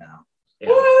person right now.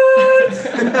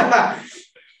 Yeah.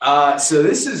 What? So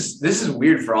this is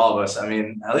weird for all of us. I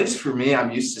mean, at least for me,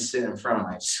 I'm used to sitting in front of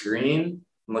my screen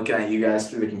and looking at you guys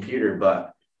through the computer, but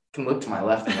I can look to my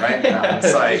left and right now.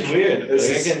 It's like it's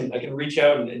weird. I can reach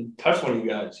out and touch one of you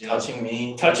guys. Touching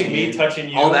me, touching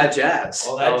you. All that jazz.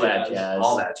 All that jazz.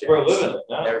 We're living it.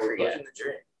 Never forget. Living the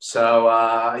dream. So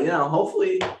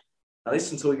hopefully, at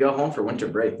least until we go home for winter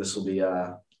break, this will be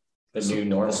the new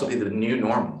normal. This will be the new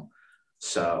normal.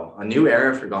 So a new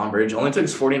era for Gone Bridge. Only took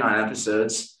us 49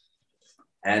 episodes.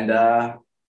 And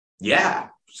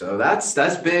so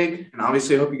that's big. And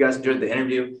obviously I hope you guys enjoyed the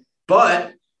interview.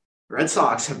 But Red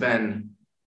Sox have been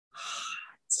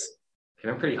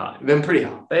pretty hot. They've been pretty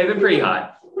hot.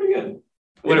 Pretty good.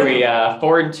 What are we,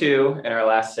 4-2 in our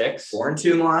last 6?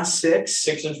 4-2 in the last 6.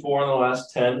 6-4 in the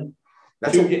last 10.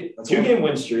 That's two game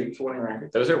win streak. Winning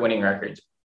record. Those are winning records.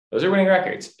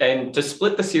 And to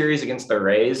split the series against the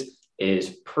Rays is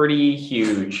pretty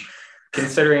huge,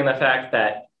 considering the fact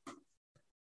that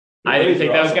I didn't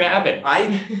think that was going to happen.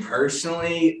 I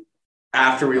personally,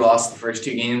 after we lost the first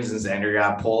 2 games and Xander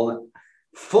got pulled,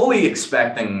 fully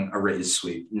expecting a Rays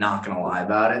sweep, not going to lie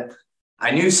about it. I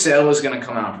knew Sale was going to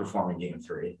come out and perform in Game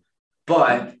 3.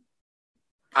 But,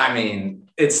 I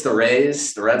mean, it's the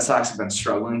Rays. The Red Sox have been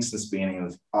struggling since the beginning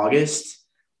of August.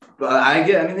 But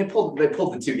they pulled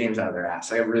the 2 games out of their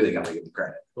ass. I really got to give them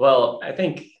credit. Well, I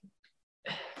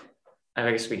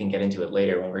guess we can get into it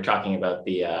later when we're talking about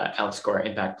the outscore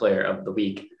impact player of the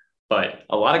week. But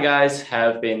a lot of guys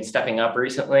have been stepping up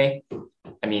recently.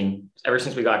 I mean, ever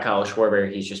since we got Kyle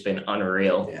Schwarber, he's just been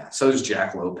unreal. Yeah. So is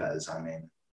Jack Lopez. I mean,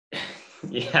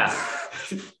 Yeah.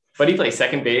 But he plays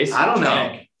second base. I don't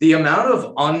know. The amount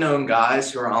of unknown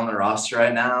guys who are on the roster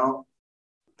right now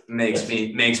makes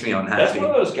me That's unhappy. one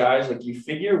of those guys, like you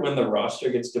figure when the roster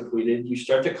gets depleted, you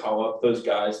start to call up those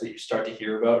guys that you start to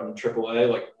hear about in AAA,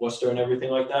 like Worcester and everything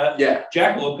like that. Yeah.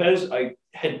 Jack Lopez, I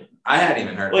hadn't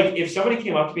even heard. like if somebody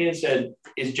came up to me and said,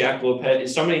 is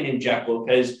somebody named Jack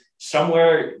Lopez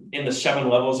somewhere in the 7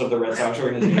 levels of the Red Sox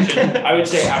organization? I would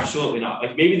say absolutely not.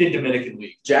 Like maybe the Dominican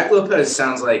League. Jack Lopez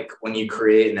sounds like when you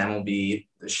create an MLB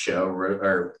The Show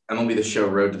or MLB The Show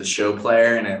Road to the Show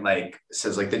player, and it like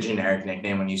says like the generic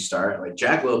nickname when you start. Like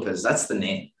Jack Lopez, that's the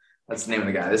name. That's the name of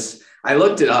the guy. I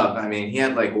looked it up. I mean, he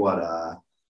had like a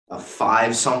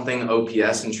 5-something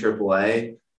OPS in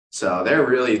AAA. So they're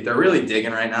really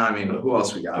digging right now. I mean, who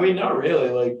else we got? I mean, not really.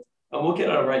 Like I'm looking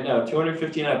at him right now.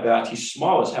 215 at bats. He's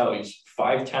small as hell. He's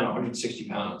 5'10", 160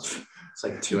 pounds. It's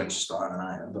like 2 inches taller than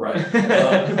I am.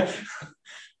 Right.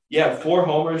 Yeah, 4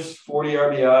 homers, 40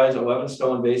 RBIs, 11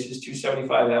 stolen bases,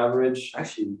 275 average.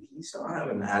 Actually, he's not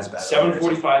having as bad.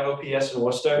 745 OPS in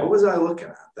Worcester. What was I looking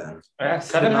at then?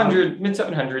 700, mid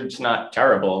 700 is not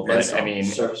terrible, but It's I mean, in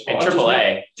serviceable.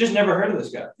 AAA, Just never heard of this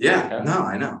guy. Yeah, no,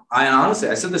 I know. Honestly,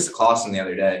 I said this to Clausen the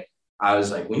other day. I was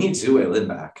like, we need Zue Lin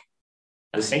back.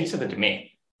 I think you said that to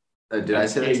me. Did I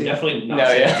say that He to you? definitely not No,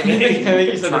 said yeah. it to me. I think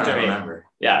you I'm said trying that to to me. remember.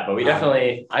 Yeah, but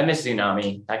I miss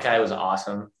Tsunami. That guy was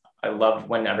awesome. I loved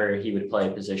whenever he would play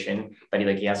a position, but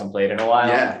he hasn't played in a while.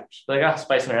 Yeah. Just like,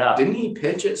 spicing it up. Didn't he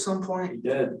pitch at some point? He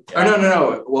did. Oh,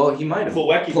 no. Well, he might have.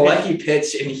 Pilecki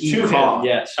pitched and he to caught. him,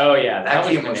 yes. Oh yeah, That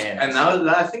was game was, bananas. and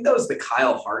I think that was the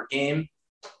Kyle Hart game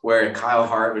where Kyle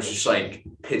Hart was just like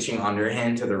pitching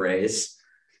underhand to the Rays,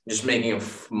 just making a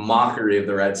mockery of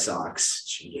the Red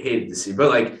Sox. You hated to see, but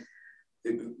like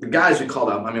the guys we called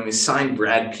up, I mean, we signed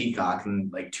Brad Peacock,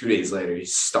 and like 2 days later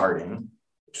he's starting,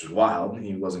 which is wild.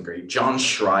 He wasn't great. John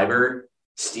Schreiber,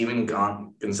 Steven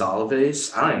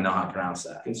Gonzalez. I don't even know how to pronounce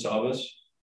that. Gonsalves.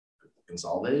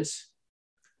 Gonzalez.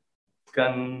 I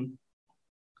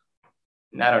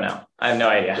don't know. I have no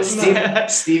idea.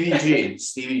 Stevie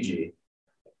G.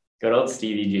 Good old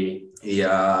Stevie G.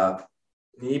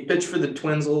 He pitched for the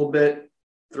Twins a little bit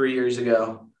 3 years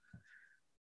ago.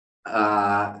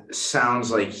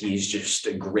 Sounds like he's just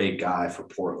a great guy for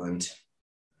Portland.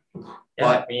 Yeah,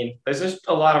 I mean, there's just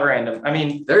a lot of random. I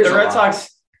mean, There's the a Red lot.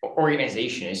 Sox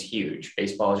organization is huge.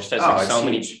 Baseball just has Oh, it's so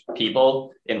many huge.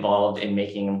 people involved in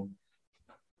making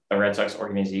the Red Sox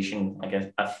organization like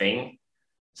a thing.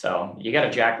 So you got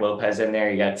a Jack Lopez in there.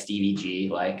 You got Stevie G.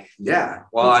 Like, Yeah.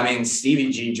 Well, I mean,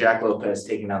 Stevie G, Jack Lopez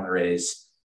taking down the Rays.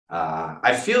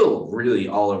 I feel really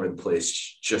all over the place,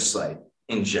 just like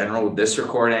in general with this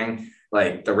recording.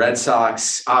 Like the Red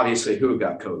Sox, obviously, who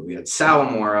got COVID? We had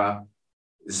Sawamura,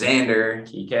 Xander,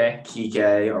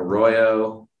 Kike,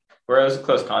 Arroyo. where it was a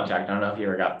close contact. I don't know if you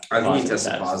ever got. I think he positive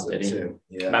tested tests, positive did he? too.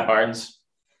 Yeah. Matt Barnes.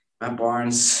 Matt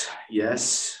Barnes,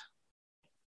 yes.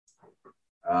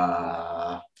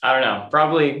 I don't know.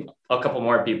 Probably a couple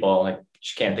more people. Like,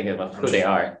 just can't think of who they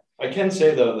are. I can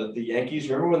say though that the Yankees.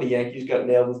 Remember when the Yankees got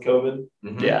nailed with COVID,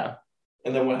 Mhm. Yeah.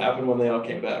 and then what happened when they all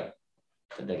came back?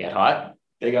 Did they get hot?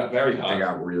 They got very hot. They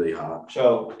got really hot.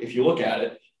 So if you look at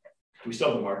it, we still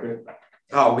have the marker.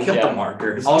 Oh, we got Yeah. the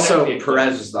marker. It's Also, gonna be a clip.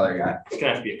 Perez was the other guy. It's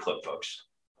gonna have to be a clip, folks.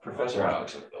 Professor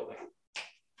Alex in the building.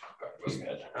 Go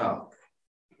ahead. Oh,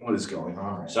 what is going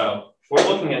on? So if we're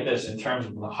looking at this in terms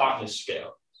of the hotness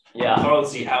scale. Yeah. Call it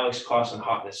the Alex Clausen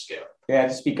hotness scale. You have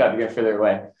to speak up. You get further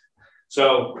away.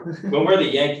 So when we're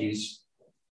the Yankees,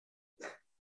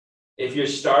 if you're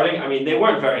starting, I mean, they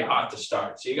weren't very hot to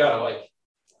start. So you got to like,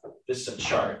 this is a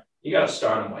chart. You got to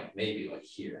start them like maybe like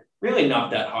here. Really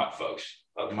not that hot, folks.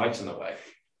 Oh, the mic's in the way.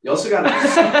 You also got to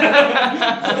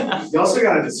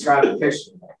describe the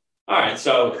picture. All right.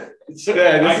 So This is a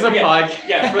podcast.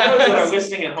 Yeah, for those that are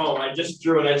listening at home, I just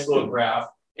drew a nice little graph.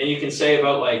 And you can say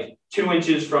about like 2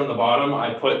 inches from the bottom,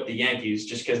 I put the Yankees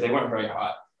just because they weren't very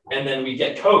hot. And then we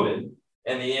get COVID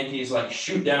and the Yankees like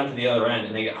shoot down to the other end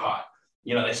and they get hot.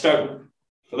 You know, they start,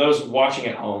 for those watching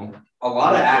at home, A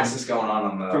lot of axis going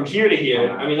on the. from here to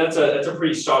here. I mean, that's a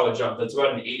pretty solid jump. That's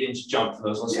about an 8-inch jump for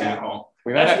those listening at home.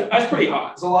 We might have, That's pretty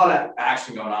hot. There's a lot of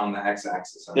action going on the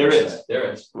x-axis. There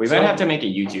is. we might have to make a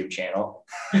YouTube channel.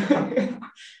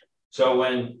 So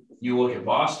when you look at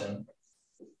Boston,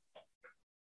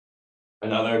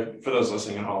 for those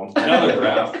listening at home, another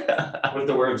graph with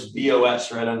the words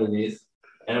BOS right underneath,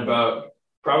 and about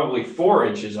probably 4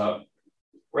 inches up,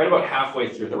 right about halfway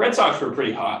through. The Red Sox were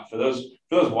pretty hot. For those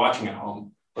watching at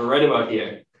home, we're right about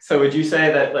here. So would you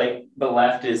say that like the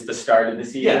left is the start of the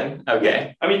season? Yeah.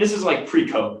 Okay. I mean, this is like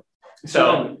pre-COVID.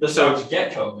 So then the Sox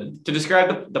get COVID. to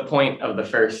describe the point of the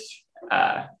first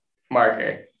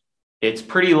marker, it's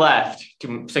pretty left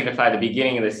to signify the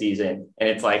beginning of the season, and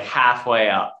it's like halfway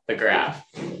up the graph.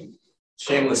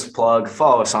 Shameless plug.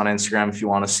 Follow us on Instagram if you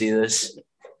want to see this.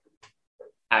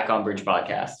 Akon Bridge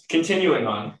Podcast. Continuing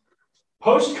on,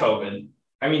 post-COVID,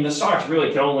 I mean, the Sox really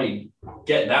can only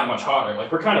get that much hotter.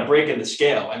 Like, we're kind of breaking the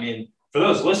scale. I mean, for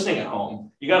those listening at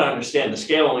home, you got to understand the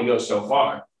scale only goes so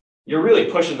far. You're really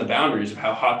pushing the boundaries of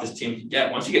how hot this team can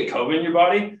get. Once you get COVID in your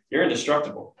body, you're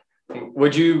indestructible.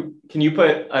 Can you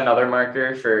put another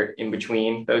marker for in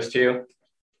between those two?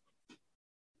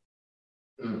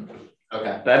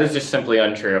 Okay. That is just simply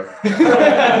untrue.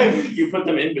 You put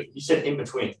them in, you said in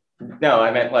between. No,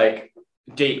 I meant like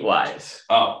date-wise.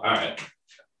 Oh, all right.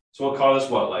 So we'll call this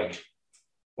what? Like,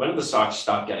 when did the Sox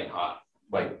stop getting hot?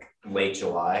 Like late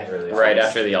July, early Right August.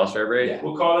 after the All-Star break? Yeah.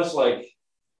 We'll call this like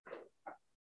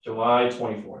July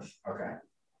 24th, Okay.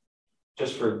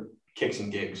 just for kicks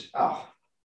and gigs. Oh,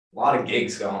 a lot of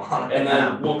gigs going on. And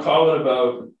then we'll call it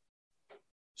about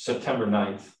September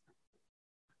 9th,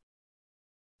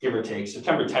 give or take.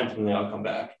 September 10th when they all come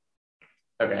back.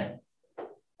 Okay.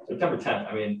 September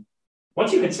 10th. I mean,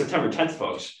 once you hit September 10th,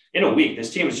 folks, in a week,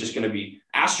 this team is just going to be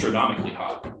astronomically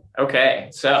hot. Okay.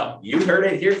 So you heard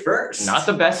it here first. not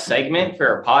the best segment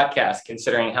for a podcast,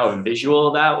 considering how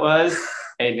visual that was.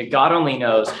 And God only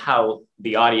knows how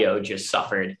the audio just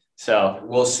suffered. So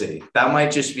We'll see. That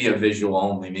might just be a visual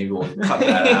only. Maybe we'll cut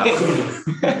that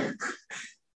out.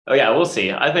 oh yeah, we'll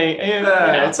see. I think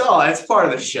It's part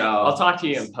of the show. I'll talk to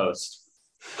you in post.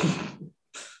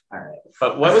 All right.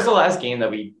 But what was the last game that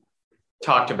we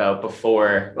talked about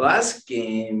before The last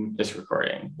game this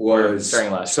recording? was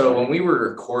during last. So when we were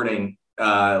recording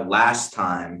last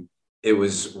time, it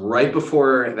was right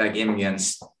before that game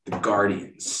against the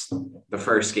Guardians, the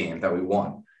first game that we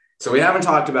won. So we haven't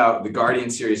talked about the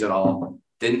Guardian series at all.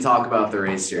 Didn't talk about the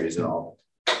Rays series at all.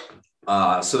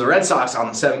 So the Red Sox on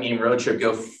the 7-game road trip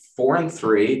go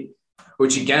 4-3,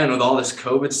 which again, with all this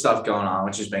COVID stuff going on,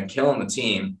 which has been killing the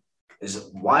team,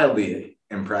 is wildly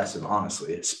impressive,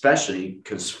 honestly, especially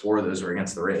because 4 of those were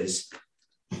against the Rays.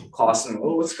 Clausen,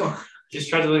 what's going on? Just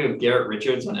tried to look at Garrett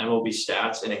Richards on MLB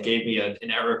stats, and it gave me an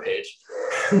error page.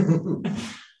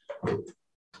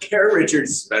 Garrett Richards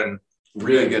has been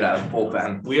really good out of the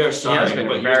bullpen. We are sorry, it's been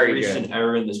but very you reached good. an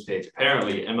error in this page.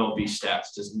 Apparently, MLB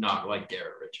stats does not like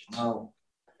Garrett Richards. Oh,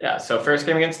 Yeah. So first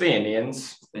game against the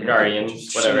Indians, the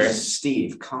Guardians, whatever. Jesus,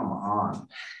 Steve, come on.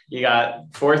 You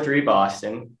got 4-3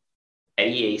 Boston,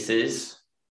 Eddie Aces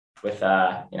with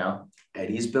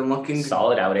Eddie's been looking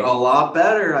solid outing. a lot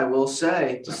better, I will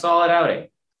say. It's a solid outing.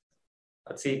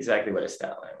 Let's see exactly what his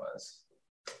stat line was.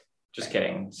 Just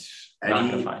kidding.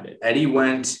 Not gonna find it. Eddie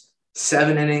went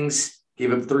 7 innings,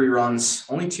 gave up 3 runs,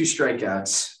 only 2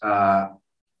 strikeouts.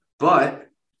 But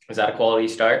Was that a quality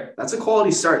start? that's a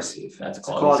quality start, Steve. That's a It's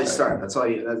a quality quality start.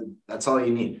 start. That's all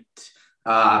you need.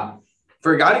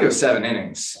 For a guy to go 7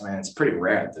 innings, I mean, it's pretty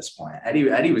rare at this point.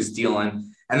 Eddie was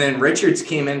dealing, and then Richards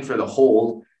came in for the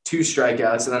hold, 2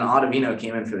 strikeouts, and then Ottavino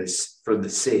came in for the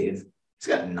save. He's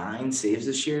got 9 saves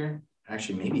this year,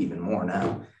 actually maybe even more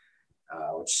now,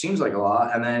 which seems like a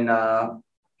lot. And then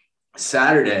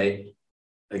Saturday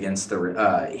against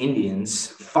the Indians,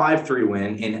 5-3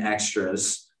 win in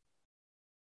extras.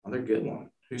 Another good one.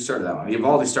 Who started that one?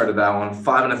 Evaldi started that one.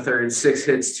 5 1/3, 6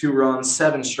 hits, 2 runs,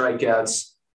 7 strikeouts.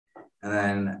 And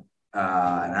then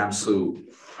an absolute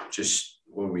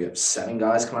what do we have? 7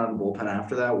 guys come out of the bullpen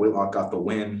after that. Whitlock got the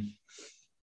win.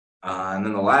 And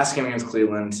then the last game against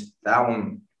Cleveland, that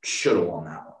one should have won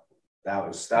that one. That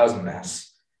was a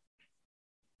mess.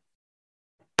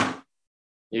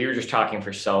 You were just talking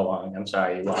for so long. I'm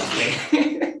sorry, you lost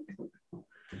me.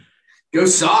 Go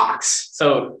Sox!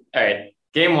 So, all right.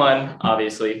 Game 1,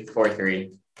 obviously,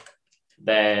 4-3.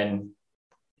 Then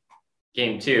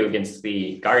game 2 against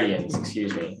the Guardians,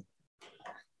 excuse me.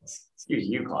 Excuse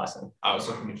you, Clausen. I was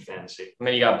looking at fantasy. And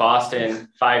then you got Boston,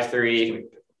 5-3.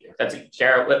 That's a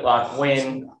Garrett Whitlock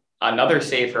win. Another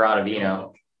save for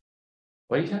Ottavino.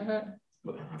 What are you talking about?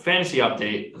 Fantasy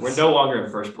update. We're no longer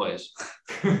in first place.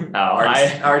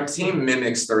 Our team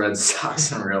mimics the Red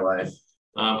Sox in real life.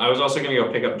 I was also going to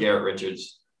go pick up Garrett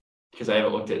Richards because I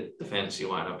haven't looked at the fantasy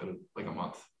lineup in like a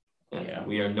month. And Yeah.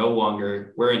 we are no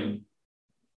longer – we're in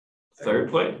third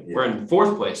place? Yeah. We're in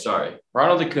fourth place, sorry.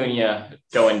 Ronald Acuna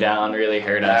going down really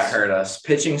hurt That us. hurt us.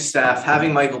 Pitching staff,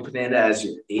 having Michael Pineda as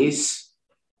your ace,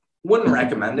 wouldn't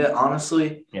recommend it,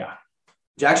 honestly. Yeah.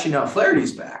 Actually, no,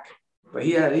 Flaherty's back, but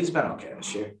he's been okay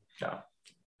this year.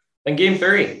 Then game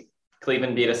 3,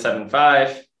 Cleveland beat us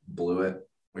 7-5. blew it.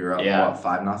 We were up Yeah.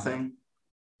 5-0.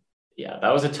 Yeah, that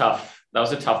was a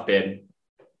tough bid.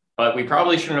 But we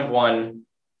probably shouldn't have won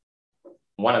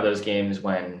one of those games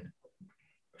when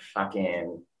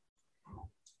fucking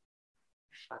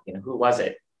who was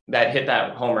it that hit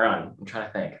that home run? I'm trying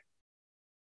to think.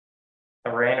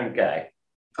 A random guy.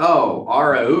 Oh,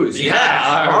 Arauz.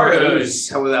 Yeah, Arauz.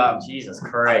 So, Jesus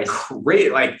Christ.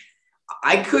 great. Like,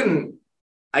 I couldn't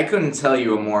tell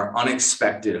you a more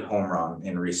unexpected home run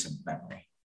in recent memory.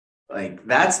 Like,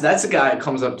 that's a guy that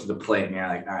comes up to the plate and you're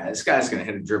like, all right, this guy's going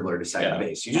to hit a dribbler to second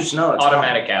base. You just know it's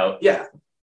Automatic out. Yeah.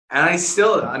 And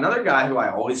another guy who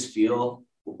I always feel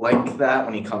like that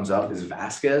when he comes up is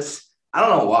Vasquez. I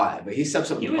don't know why, but he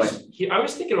steps up to the plate. I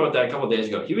was thinking about that a couple of days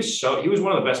ago. He was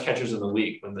one of the best catchers in the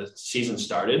league when the season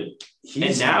started.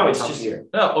 And now it's just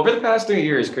No, over the past 3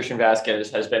 years, Christian Vasquez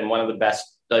has been one of the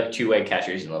best like two-way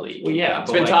catchers in the league. Well, yeah,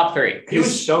 it's been top 3. He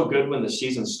was so good when the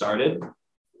season started,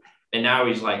 and now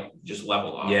he's like just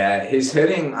leveled off. Yeah, his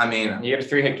hitting. I mean, he had a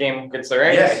 3-hit game against the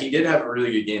Rays. Yeah, he did have a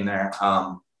really good game there.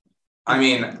 I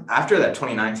mean, after that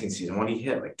 2019 season, when he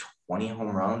hit like 20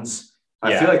 home runs.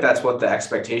 I feel like that's what the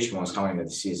expectation was coming into the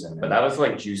season. But that was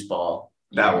like juice ball.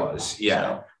 That was, yeah.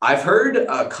 So. I've heard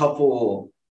a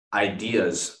couple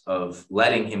ideas of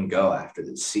letting him go after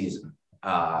this season.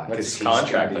 What's his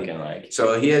contract looking like?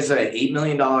 So he has an $8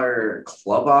 million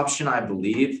club option, I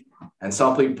believe. And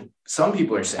some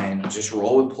people are saying just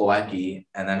roll with Plawecki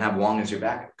and then have Wong as your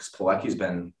backup because Plawecki's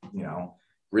been,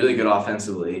 really good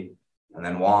offensively. And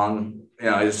then Wong,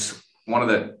 is one of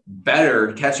the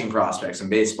better catching prospects in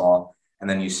baseball. And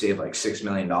then you save like $6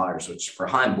 million, which for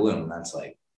Chaim Bloom, that's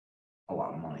like a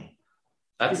lot of money.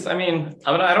 I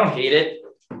don't hate it,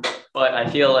 but I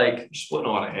feel like you're splitting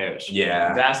a lot of hairs.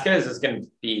 Yeah. Vasquez is going to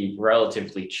be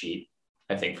relatively cheap,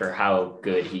 I think, for how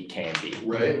good he can be.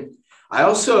 Right. I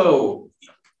also,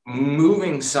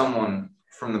 moving someone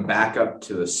from the backup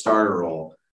to the starter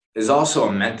role is also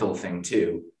a mental thing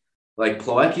too. Like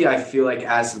Plawecki, I feel like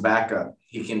as the backup,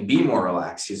 he can be more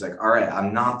relaxed. He's like, all right,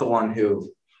 I'm not the one who.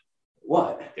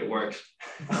 What? It works.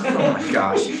 Oh my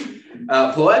gosh.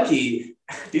 Plawecki.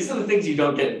 These are the things you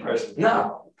don't get in person.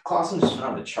 No. Clausen just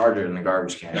found the charger in the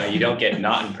garbage can. No, you don't get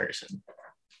not in person.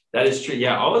 That is true.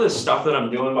 Yeah. All of this stuff that I'm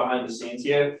doing behind the scenes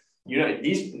here,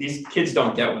 these kids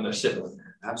don't get when they're sitting with me.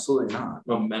 Absolutely not.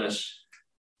 I'm a menace.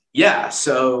 Yeah.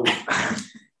 So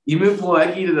you move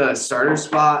Plawecki to the starter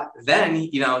spot, then,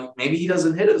 maybe he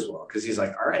doesn't hit as well because he's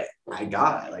like, all right, I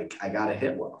got to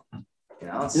hit well.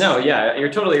 No, yeah,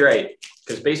 you're totally right.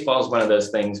 Because baseball is one of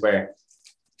those things where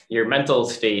your mental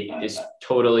state is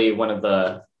totally one of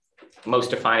the most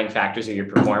defining factors of your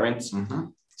performance. Mm-hmm.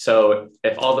 So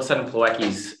if all of a sudden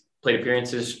Plawecki's plate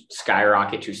appearances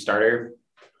skyrocket to starter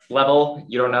level,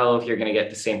 you don't know if you're going to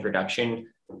get the same production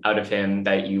out of him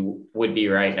that you would be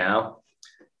right now.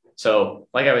 So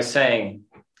like I was saying,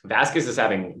 Vasquez is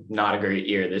having not a great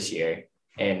year this year.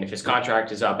 And if his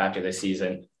contract is up after this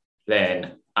season,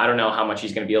 then I don't know how much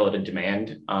he's going to be able to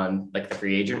demand on like the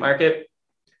free agent market.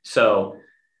 So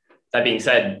that being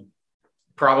said,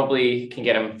 probably can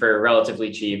get him for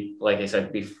relatively cheap. Like I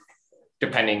said,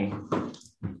 depending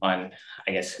on,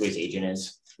 I guess, who his agent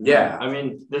is. Yeah. I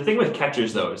mean, the thing with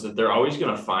catchers though, is that they're always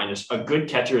going to find a good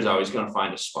catcher is always going to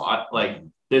find a spot. Like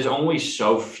there's only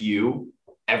so few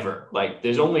ever, like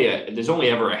there's only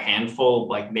ever a handful,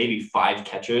 like maybe 5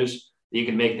 catchers that you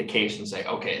can make the case and say,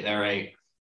 okay, they're a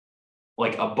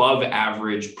above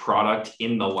average product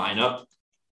in the lineup.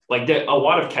 Like a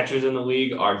lot of catchers in the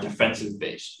league are defensive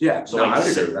based. Yeah. So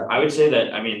I would say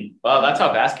that, well, that's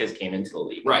how Vasquez came into the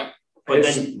league. Right. But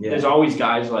then there's always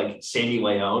guys like Sandy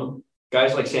Leon.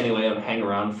 Guys like Sandy Leon hang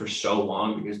around for so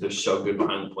long because they're so good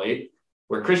behind the plate,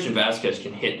 where Christian Vasquez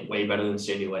can hit way better than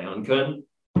Sandy Leon could.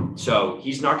 So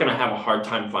he's not going to have a hard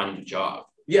time finding a job.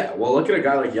 Yeah. Well, look at a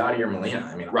guy like Yadier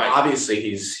Molina. Obviously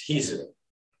he's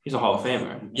a Hall of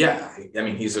Famer. Yeah.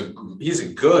 He's a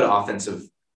good offensive.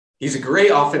 He's a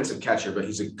great offensive catcher, but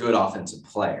he's a good offensive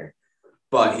player.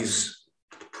 But he's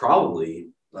probably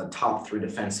a top 3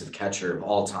 defensive catcher of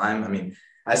all time.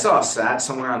 I saw a stat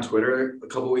somewhere on Twitter a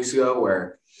couple of weeks ago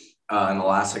where in the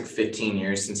last 15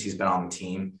 years since he's been on the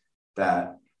team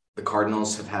that the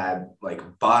Cardinals have had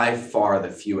by far the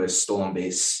fewest stolen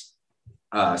bases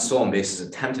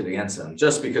attempted against them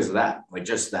just because of that,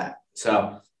 just that.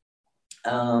 So I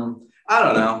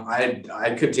don't know.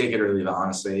 I could take it or leave it,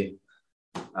 honestly.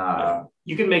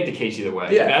 You can make the case either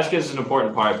way. Yeah. Vasquez is an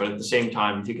important part, but at the same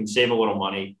time, if you can save a little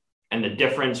money and the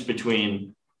difference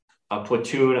between a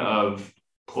platoon of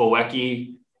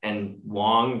Plawecki and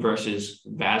Wong versus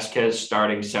Vasquez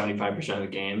starting 75% of the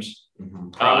games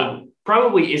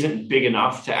probably isn't big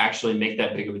enough to actually make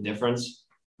that big of a difference.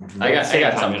 I got Same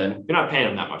time, something. You're not paying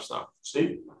him that much though.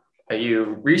 Steve?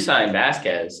 You re-signed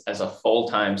Vasquez as a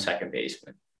full-time second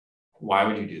baseman Why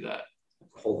would you do that?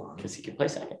 Hold on. because he could play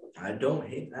second. I don't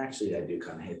hate. Actually, I do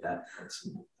kind of hate that.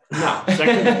 No,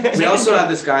 second. We also have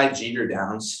this guy Jeter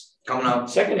Downs coming up.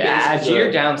 Second base. Yeah, is Jeter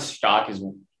a- Downs' stock has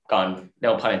gone,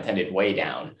 no pun intended, way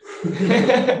down.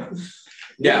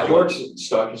 Yeah, York's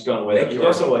stock has gone away. Nick He's York.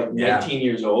 also like Yeah. 19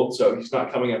 years old, so he's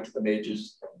not coming up to the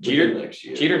majors Jeter- next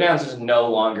year. Jeter Downs is no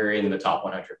longer in the top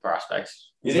 100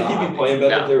 prospects. You think he'd be playing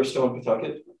better No. if they were still in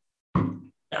Pawtucket?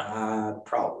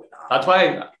 Probably not. That's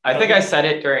why I think I said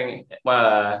it during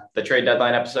the trade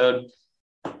deadline episode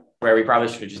where we probably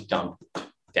should have just dumped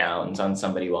Downs on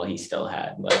somebody while he still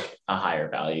had like a higher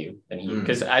value than he,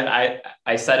 because I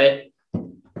said it,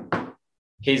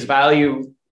 his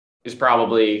value is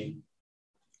probably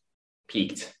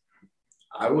peaked.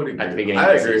 I would agree. At the beginning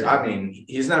I of the agree. season. I mean,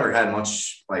 he's never had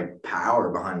much like power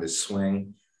behind his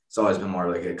swing. It's always been more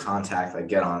like a contact, like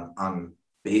get on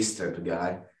base type of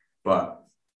guy. But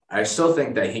I still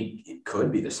think that he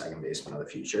could be the second baseman of the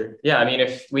future. Yeah, I mean,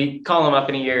 if we call him up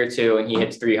in a year or two and he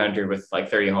hits 300 with like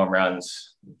 30 home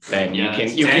runs, then Yeah,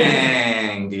 you can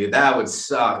Dang, dude, that would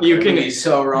suck. You That can- would be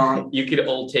so wrong. you could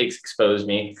old takes expose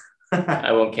me.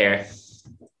 I won't care.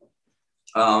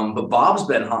 But Bob's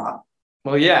been hot.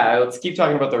 Well, yeah, let's keep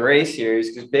talking about the Rays series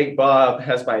because Big Bob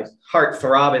has my heart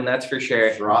throbbing, that's for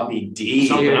sure. Robbie D.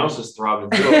 Something else is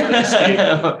throbbing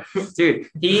too. Dude,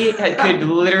 he could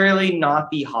literally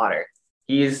not be hotter.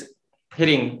 He's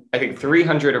hitting, I think,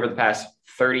 300 over the past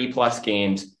 30 plus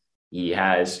games. He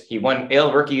won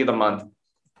AL Rookie of the Month,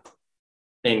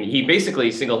 and he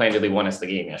basically single-handedly won us the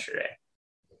game yesterday.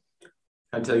 Can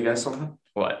I tell you guys something?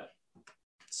 What?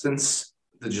 Since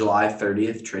the July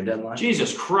 30th trade deadline.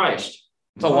 Jesus Christ.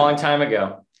 It's a long time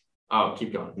ago. Oh,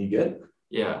 keep going. You good?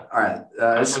 Yeah. All right.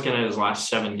 I was This looking at his last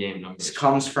 7 game numbers.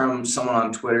 comes from someone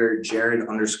on Twitter,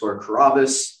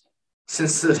 Jared_Carabas.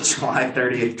 Since the July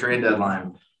 30th trade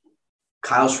deadline,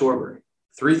 Kyle Schwarber,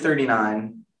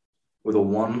 339 with a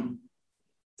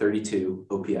 132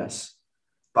 OPS.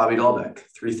 Bobby Dahlbeck,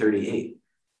 338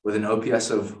 with an OPS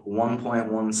of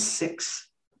 1.16.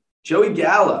 Joey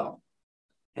Gallo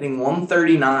hitting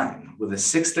 139 with a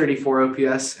 634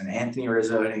 OPS, and Anthony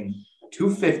Rizzo hitting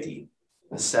 250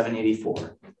 with a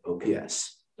 784 OPS.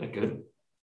 Is that good?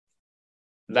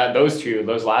 Those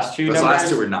last two Those numbers, last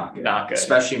two were not good. not good.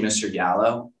 Especially Mr.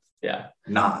 Gallo. Yeah.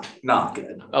 Not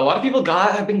good. A lot of people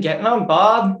have been getting on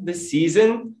Bob this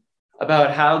season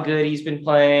about how good he's been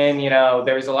playing. You know,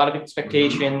 there was a lot of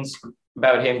expectations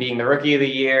about him being the rookie of the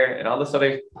year and all this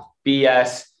other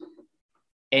BS.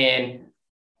 And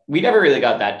we never really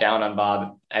got that down on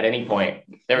Bob at any point.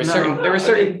 There were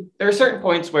certain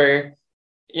points where,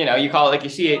 you know, you call it like you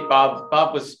see it.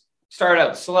 Bob started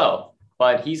out slow,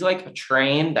 but he's like a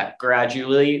train that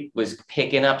gradually was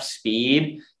picking up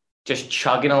speed, just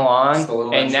chugging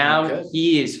along, and now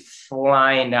he is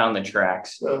flying down the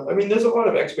tracks. So, I mean, there's a lot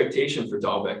of expectation for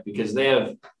Dahlbeck because they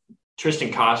have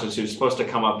Tristan Casas, who's supposed to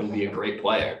come up and be a great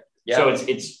player. Yeah. So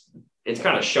it's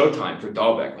kind of showtime for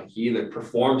Dahlbeck. Like he either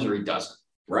performs or he doesn't.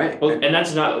 Right. Well, and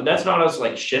that's not us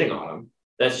like shitting on him.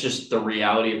 That's just the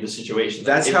reality of the situation.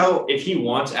 If he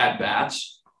wants at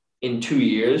bats in 2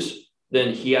 years,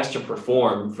 then he has to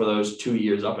perform for those 2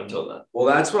 years up until then. Well,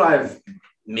 that's what I've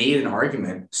made an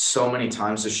argument so many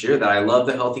times this year, that I love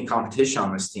the healthy competition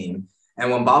on this team. And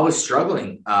when Bob was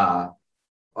struggling, well,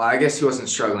 I guess he wasn't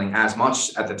struggling as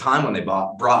much at the time when they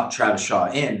brought Travis Shaw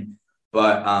in.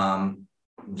 But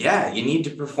yeah, you need to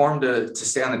perform to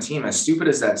stay on the team. As stupid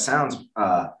as that sounds,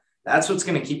 that's what's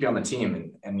going to keep you on the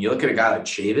team. And you look at a guy like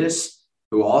Chavis,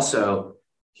 who also,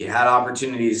 he had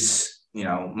opportunities, you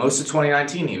know, most of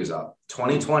 2019 he was up.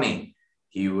 2020,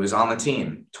 he was on the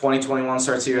team. 2021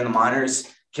 starts here in the minors.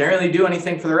 Can't really do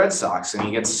anything for the Red Sox, and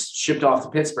he gets shipped off to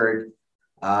Pittsburgh.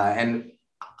 And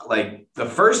like the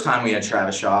first time we had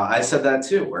Travis Shaw, I said that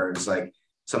too, where it's like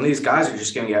some of these guys are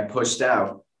just going to get pushed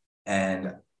out.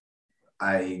 And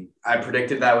I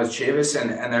predicted that with Chavis, and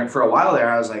then for a while there,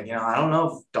 I was like, you know, I don't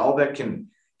know if Dahlbeck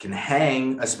can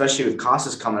hang, especially with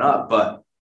Casas coming up, but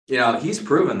you know, he's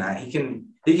proven that he can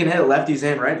hit lefties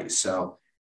and righties. So,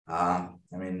 I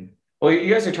mean, well,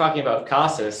 you guys are talking about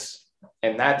Casas,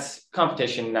 and that's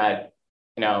competition that,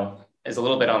 you know, is a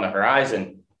little bit on the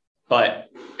horizon. But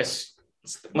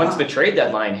once the trade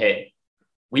deadline hit,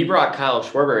 we brought Kyle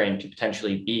Schwarber in to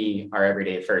potentially be our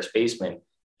everyday first baseman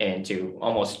and to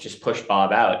almost just push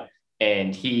Bob out.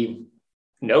 And he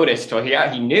noticed, or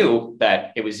he knew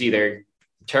that it was either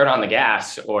turn on the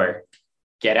gas or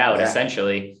get out,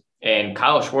 essentially. And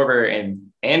Kyle Schwarber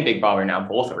and Big Bob are now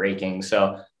both raking.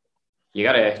 So you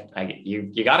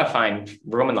gotta find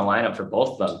room in the lineup for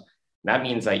both of them. That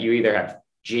means that you either have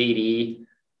JD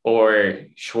or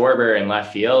Schwarber in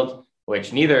left field,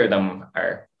 which neither of them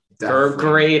are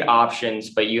great options,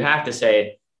 but you have to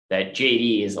say that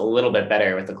JD is a little bit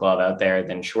better with the glove out there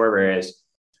than Schwarber is.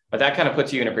 But that kind of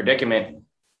puts you in a predicament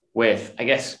with, I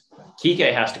guess,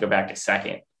 Kike has to go back to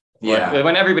second. Yeah.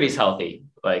 When everybody's healthy,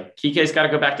 like Kike's got to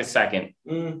go back to second.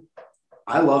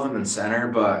 I love him in center,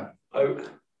 but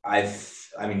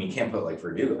I mean, you can't put like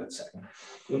Verdugo at second.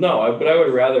 No, but I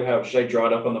would rather have. Should I draw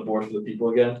it up on the board for the people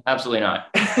again? Absolutely not.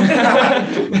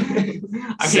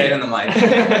 Say it in the mic.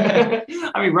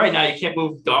 I mean, right now you can't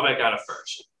move Dahlbeck out of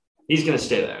first. He's going to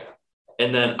stay there.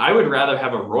 And then I would rather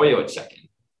have Arroyo at second.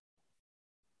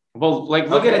 Well, like,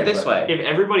 look at it this way. If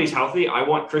everybody's healthy, I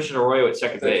want Christian Arroyo at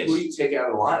second base. Who do you take out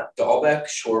of the lineup? Dahlbeck,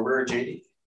 Schwarber, or JD?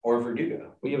 Or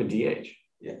Verdugo? We have a DH.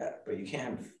 Yeah, but you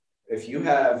can't. If you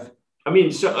have. I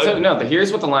mean, but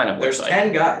here's what the lineup looks There's like.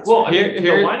 10 guys. Well,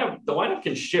 the lineup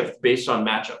can shift based on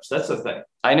matchups. That's the thing.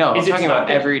 I know. I'm talking about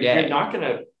every day. You're not going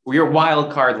to. Your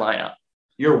wild card lineup.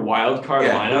 Your wild card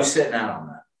lineup. Who's sitting out on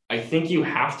that? I think you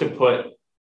have to put.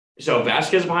 So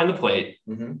Vasquez behind the plate.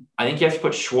 Mm-hmm. I think you have to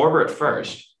put Schwarber at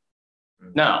first.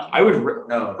 No. I would.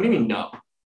 No. What do you mean no? All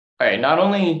right. Not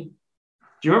only.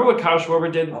 Do you remember what Kyle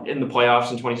Schwarber did in the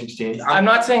playoffs in 2016? I'm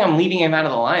not saying I'm leaving him out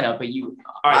of the lineup, but you.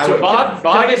 All right. So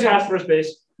Bob is past first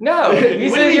base. No. You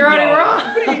said you're already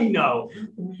wrong. What do you know?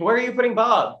 Where are you putting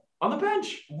Bob? On the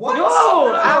bench. What?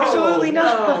 No, absolutely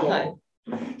not. No.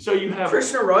 So you have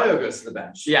Christian Arroyo goes to the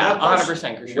bench. Yeah, Without 100%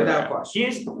 question. Christian Without Arroyo. question. he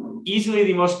is easily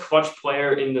the most clutch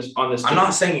player on this team. I'm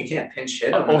not saying you can't pinch hit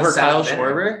him in the Over Kyle seventh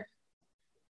inning. Schwarber?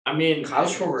 I mean, Kyle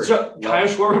Schwarber. Kyle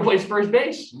Schwarber plays first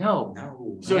base. No.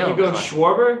 So No, you go come on.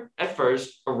 Schwarber at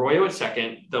first, Arroyo at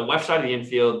second, the left side of the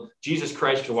infield. Jesus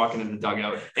Christ, you're walking in the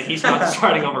dugout, and he's not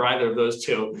starting over either of those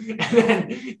two. And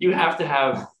then you have to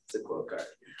have It's a quote card.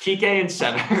 Kike in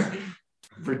center,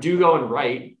 Verdugo in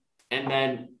right, and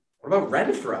then What about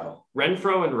Renfroe?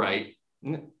 Renfroe in right,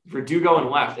 Verdugo in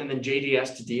left, and then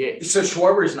JDS to DH. So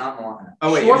Schwarber's not in the lineup.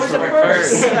 Oh wait, Schwarber's you're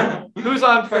at first. Who's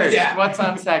on first? Yeah. What's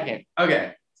on second?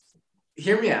 Okay,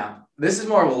 hear me out. This is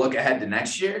more of a look ahead to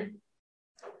next year.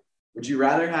 Would you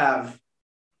rather have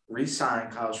re-sign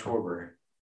Kyle Schwarber,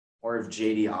 or if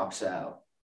JD opts out?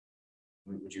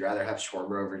 Would you rather have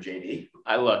Schwarber over JD?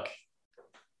 Look.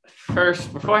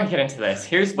 First, before I get into this,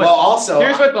 here's what also the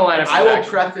lineup. I will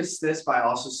preface this by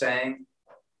also saying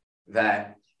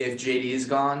that if JD is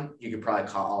gone, you could probably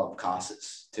call up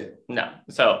Casas too. No.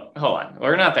 So hold on.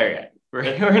 We're not there yet. We're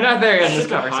not there yet in this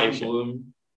Such a conversation.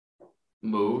 Bloom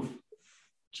move.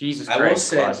 Jesus I will Christ.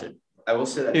 say- Closet. I will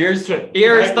say that. Here's the To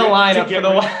lineup get for the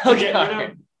rid- wild to get rid card.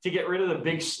 of- To get rid of the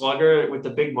big slugger with the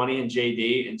big money in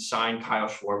JD and sign Kyle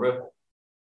Schwarber.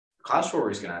 Kyle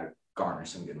Schwarber is going to garner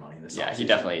some good money this Yeah, he offseason.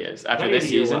 definitely is. After Maybe this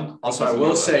a year season, left. Also, I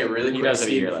will say really He quick, does have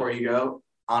a Steve, year before you go,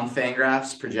 on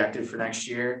Fangraphs projected for next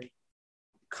year,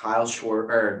 Kyle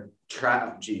Schwarber,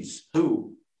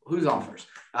 who's on first?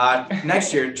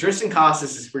 Next year, Tristan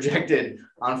Casas is projected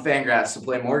on Fangraphs to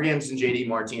play more games than JD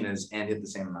Martinez and hit the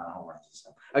same amount of home runs.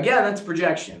 So, again, that's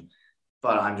projection,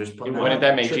 but I'm just putting Wouldn't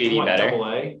that make JD better?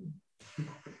 Double-A?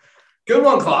 Good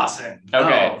one, Clausen.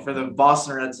 Okay. No, for the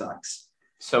Boston Red Sox.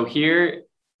 So here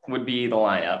would be the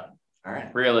lineup. All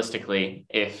right. Realistically,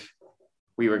 if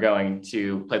we were going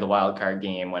to play the wild card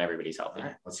game when everybody's healthy. All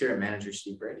right. Let's hear it, manager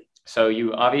Steve Brady. So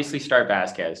you obviously start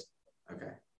Vasquez.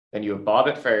 Okay. Then you have Bob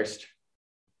at first,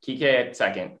 Kike at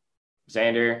second,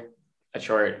 Xander at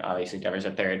short, obviously Devers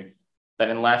at third. Then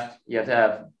in left, you have to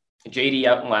have JD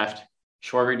out in left,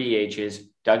 Schwarber DHs,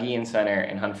 Dougie in center,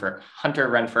 and Hunter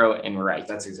Renfroe in right.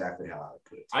 That's exactly how I would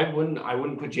put it. I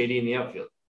wouldn't put JD in the outfield.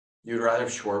 You'd rather have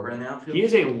Schwarber in the outfield? He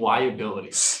is a liability.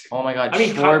 Oh my God, I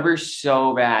mean, Schwarber's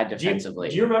so bad Do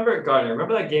defensively. you remember Gardner?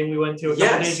 Remember that game we went to a couple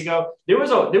Yes. days ago? There was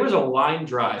a line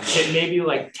drive hit maybe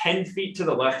like 10 feet to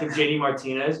the left of JD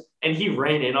Martinez, and he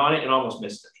ran in on it and almost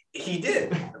missed it. He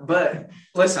did. But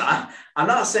listen, I'm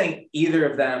not saying either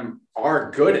of them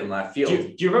are good in left field.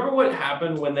 Do you remember what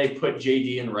happened when they put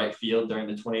JD in right field during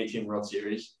the 2018 World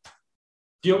Series?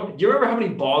 Do you remember how many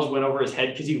balls went over his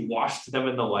head because he washed them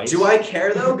in the lights? Do I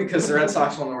care though? Because the Red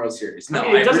Sox won the World Series. No, I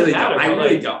mean, it doesn't really matter, don't. I but,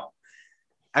 really like, don't.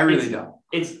 I really don't.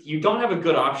 It's you don't have a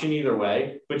good option either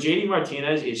way, but JD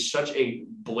Martinez is such a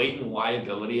blatant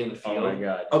liability in the Oh field. my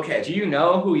God. Okay. Do you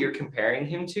know who you're comparing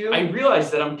him to? I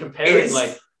realize that I'm comparing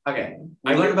It's- Okay.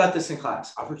 We I learned re- about this in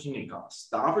class. Opportunity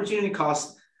cost. The opportunity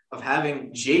cost of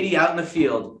having JD out in the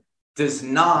field does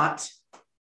not,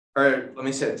 or let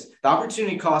me say this. The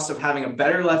opportunity cost of having a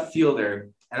better left fielder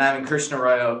and having Christian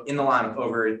Arroyo in the lineup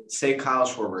over, say, Kyle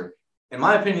Schwarber in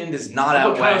my opinion, does not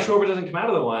Well, Kyle outweigh. Schwarber doesn't come out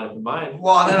of the lineup in mine.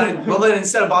 Well, then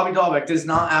instead of Bobby Dahlbeck, does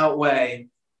not outweigh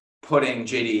putting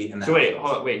JD in that. So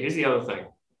wait. Here's the other thing.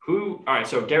 All right,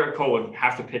 so Garrett Cole would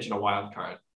have to pitch in a wild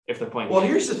card if they're playing. Well,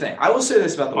 here's the thing. I will say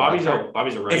this about the Bobby's wild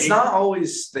card. a righty. It's not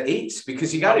always the eights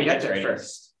because you got to Bobby get gets there righties.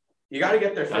 first. You got to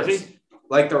get there Does first. he?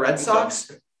 Like the Red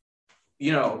Sox,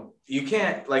 you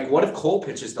can't. Like, what if Cole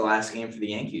pitches the last game for the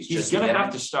Yankees? He's Just gonna get have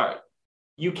him? to start.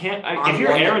 You can't. I'm If you're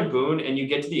wondering- Aaron Boone and you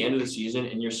get to the end of the season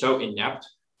and you're so inept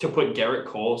to put Garrett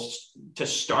Cole to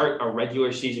start a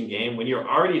regular season game when you're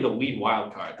already the lead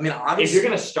wild card. I mean, If obviously, you're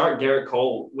gonna start Garrett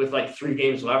Cole with like 3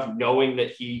 games left, knowing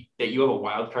that you have a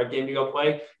wild card game to go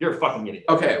play, you're a fucking idiot.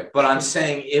 okay, but I'm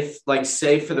saying if, like,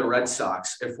 say for the Red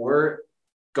Sox, if we're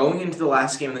going into the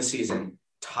last game of the season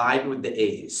tied with the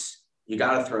A's, you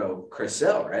got to throw Chris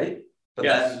Sale, right? But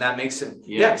Yes. then that makes it,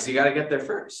 Yeah. because you got to get there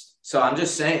first. So I'm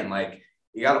just saying, like,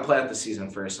 you got to play out the season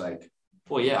first. Like,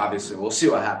 Well, yeah. obviously, we'll see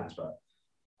what happens, but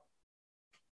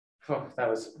Oh, that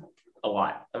was a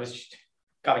lot. That was just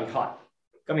got me hot.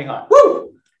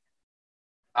 woo.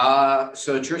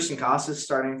 So Tristan Casas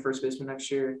starting first baseman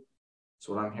next year. That's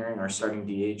what I'm hearing, or starting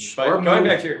DH. But or going move.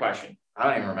 back to your question, I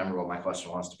don't even remember what my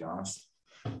question was, to be honest.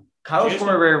 Kyle Jason-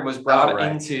 Schwarber was brought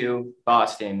right. into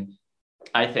Boston,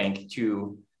 I think,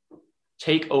 to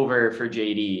take over for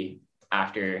JD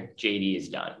after JD is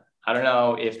done. I don't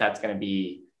know if that's going to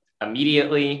be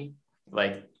immediately.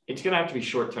 Like, It's gonna have to be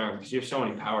short term because you have so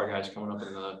many power guys coming up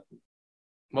in the.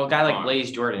 well, a guy like Fine.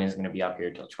 Blaze Jordan is going to be up here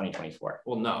until 2024.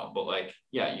 Well, no, but like,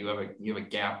 yeah, you have a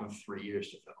gap of 3 years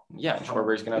to fill. Yeah,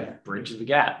 Schwarber's going to Yeah. bridge the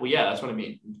gap. Well, yeah, that's what I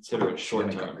mean. Consider it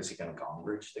short term. Is he going to go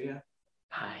bridge the gap?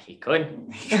 He could.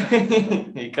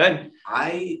 He could.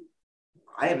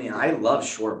 I mean, I love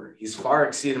Schwarber. He's far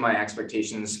exceeded my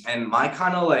expectations, and my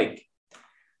kind of like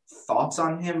thoughts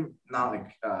on him. Not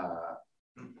like,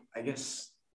 I guess,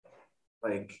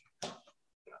 like,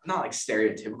 not like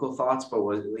stereotypical thoughts, but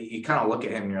you kind of look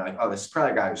at him and you're like, oh, this is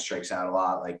probably a guy who strikes out a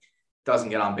lot, like doesn't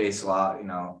get on base a lot,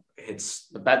 hits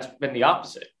But that's been the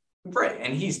opposite. right,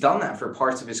 and he's done that for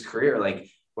parts of his career. Like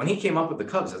when he came up with the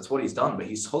Cubs, that's what he's done. But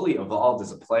he's totally evolved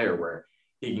as a player where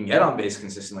he can get on base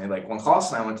consistently. Like when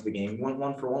Klaus and I went to the game, he went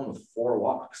 1-for-1 with 4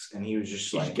 walks, and he was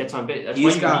just He like, just gets on base. That's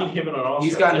he's why got- you need him in an all.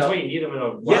 he's got That's no- why you need him in a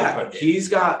wild yeah, card game. he's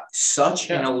got such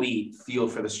an Yeah. elite feel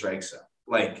for the strike zone,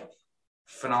 like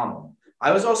phenomenal.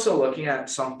 I was also looking at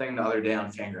something the other day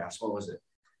on Fangraphs. What was it?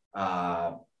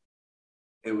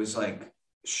 It was like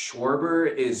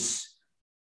Schwarber is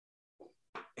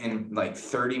in like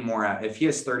 30 more. If he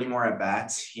has 30 more at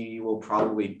bats, he will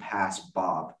probably pass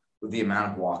Bob with the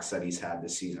amount of walks that he's had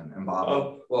this season, and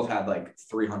Bob will have had like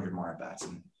 300 more at bats.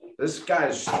 And this guy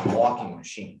is just a walking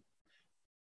machine.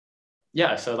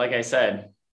 Yeah, so like I said,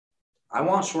 I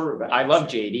want Schwarber back. I love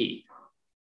JD,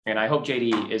 and I hope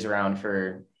JD is around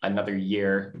for another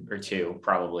year or two,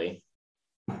 probably.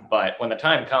 But when the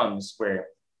time comes where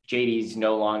JD's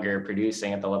no longer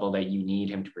producing at the level that you need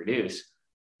him to produce,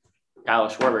 Kyle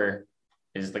Schwarber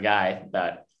is the guy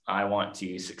that I want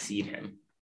to succeed him.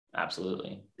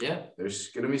 Absolutely. Yeah. There's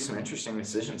going to be some interesting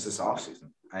decisions this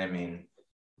offseason. I mean,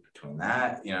 between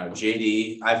that,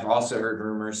 JD, I've also heard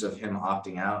rumors of him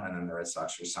opting out, and then the Red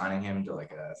Sox are signing him to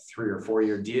like a 3 or 4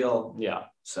 year deal. Yeah,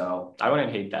 So I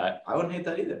wouldn't hate that. I wouldn't hate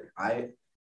that either. I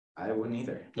wouldn't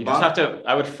either. You just have to,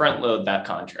 I would front load that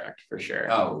contract for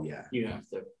sure. Oh, yeah. You have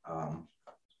to.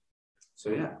 So,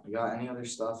 yeah, we got any other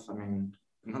stuff? I mean,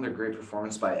 another great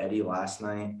performance by Eddie last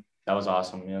night. That was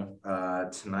awesome, yeah.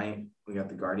 Tonight, we got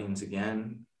the Guardians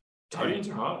again. Guardians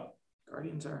are hot.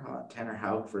 Guardians are hot. Tanner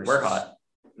Houck versus. We're hot.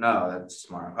 No, that's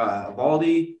tomorrow.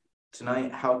 Valdi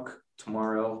tonight, Houck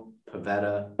tomorrow,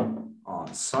 Pavetta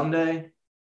on Sunday.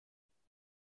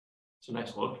 It's a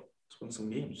nice look. Let's win some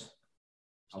games.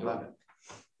 I do love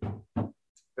it.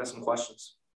 Got some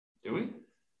questions. Do we?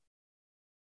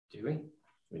 Do we?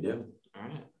 We do. All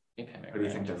right. Who do you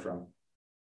think they're from?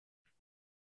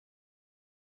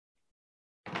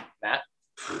 Matt?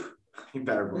 You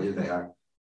better believe they are.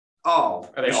 Oh,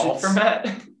 Are they we all should- from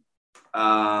Matt?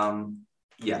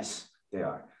 Yes, they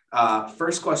are.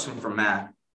 First question from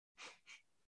Matt.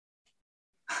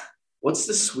 What's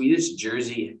the sweetest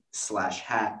jersey /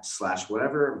 hat /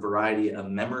 whatever variety of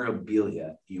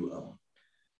memorabilia you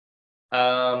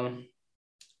own?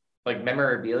 Like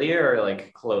memorabilia or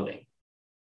like clothing?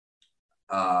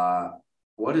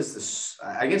 What is this?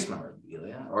 I guess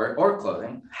memorabilia or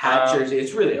clothing. Hat, jersey.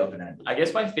 It's really open-ended. I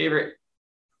guess my favorite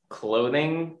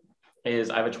clothing is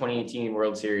I have a 2018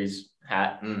 World Series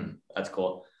hat. That's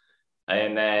cool.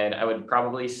 And then I would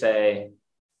probably say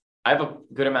I have a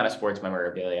good amount of sports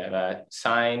memorabilia. I have a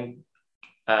signed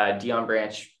Deion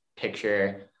Branch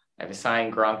picture, I have a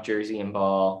signed Gronk jersey and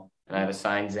ball, and I have a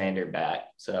signed Xander bat.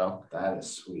 So That is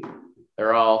sweet.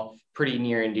 they're all pretty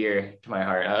near and dear to my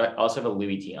heart. I also have a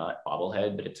Louis T.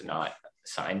 bobblehead, but it's not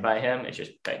signed by him. It's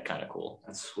just like kind of cool.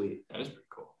 That's sweet. That is pretty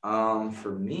cool.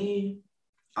 For me,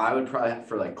 I would probably,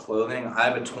 for like clothing, I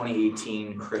have a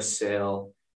 2018 Chris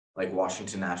Sale, like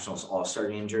Washington Nationals All-Star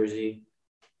Game jersey.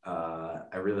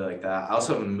 I really like that. I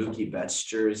also have a Mookie Betts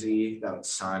jersey that was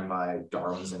signed by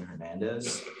Darwinzon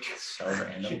Hernandez. So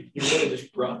random. You really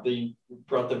just brought the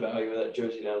value of that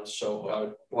jersey down so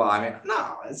hard. Well, I mean,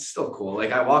 no, it's still cool.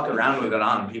 Like I walk around with it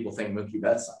on and people think Mookie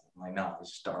Betts signed it. I'm like, no,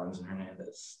 it's just Darwinzon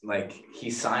Hernandez. Like he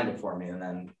signed it for me and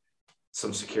then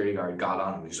some security guard got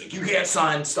on him. He's like, you can't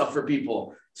sign stuff for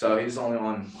people. So he's the only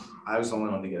one. I was the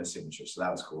only one to get a signature. So that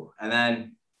was cool. And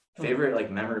then favorite like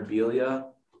memorabilia.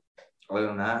 Other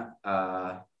than that,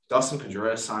 Dustin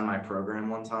Pedroia signed my program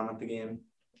one time at the game.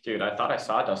 Dude, I thought I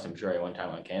saw Dustin Pedroia one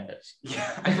time on campus.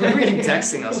 Yeah, I remember him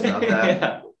texting us about that.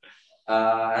 Yeah.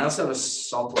 I also have a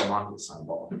Salto Monkey signed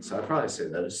ball. So I'd probably say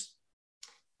those.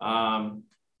 I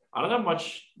don't have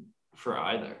much for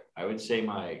either. I would say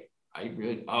my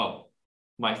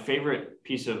favorite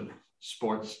piece of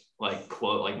sports like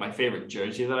my favorite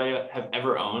jersey that I have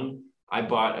ever owned. I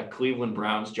bought a Cleveland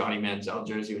Browns Johnny Manziel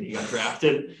jersey when he got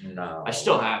drafted. No. I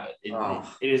still have it.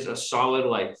 It is a solid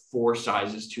like 4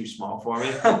 sizes too small for me.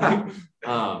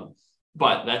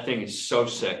 But that thing is so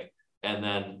sick. And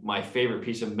then my favorite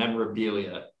piece of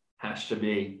memorabilia has to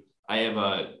be I have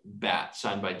a bat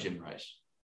signed by Jim Rice.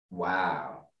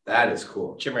 Wow. That is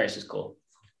cool. Jim Rice is cool.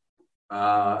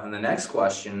 And the next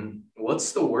question,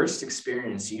 what's the worst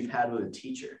experience you've had with a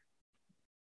teacher?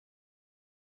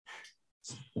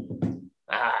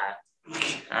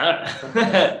 I don't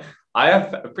know. I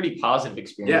have pretty positive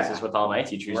experiences with all my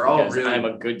teachers because I'm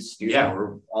a good student. Yeah,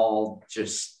 we're all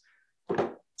just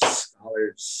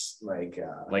scholars. Like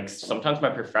sometimes my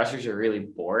professors are really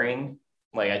boring.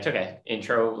 Like I took an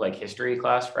intro like history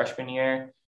class freshman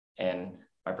year, and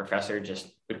my professor just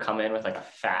would come in with like a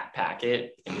fat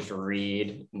packet and just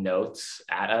read notes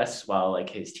at us while like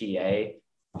his TA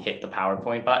hit the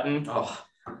PowerPoint button. Oh.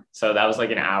 So that was like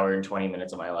an hour and 20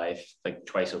 minutes of my life, like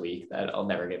twice a week that I'll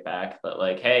never get back. But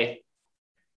like, hey,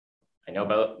 I know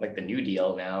about like the New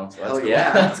Deal now. So that's cool.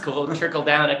 Yeah. That's cool. Trickle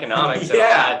down economics.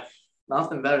 Yeah.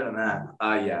 Nothing better than that.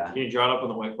 Yeah. Can you draw it up on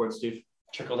the whiteboard, Steve?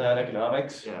 Trickle down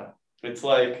economics. Yeah. It's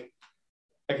like,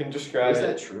 I can describe Is it.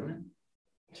 that Truman?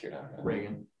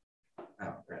 Reagan.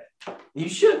 Oh, right. You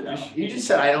should know. You just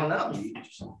said, I don't know.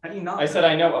 How do you not? I said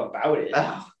I know about it.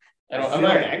 Oh, I'm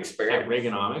not an expert. At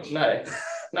Reaganomics.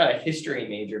 Not a history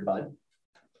major, bud.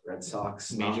 Red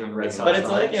Sox. Major in Red Sox. But it's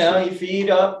like, you feed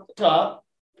up top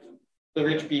the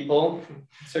rich people,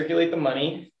 circulate the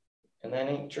money, and then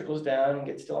it trickles down and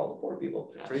gets to all the poor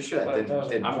people. Pretty sure that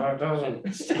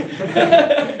didn't.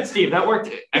 Steve, that worked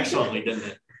excellently, didn't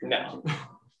it? No,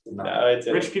 it's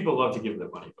rich people love to give their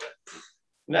money, but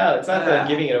no, it's not them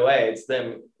giving it away. It's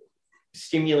them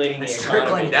stimulating the economy.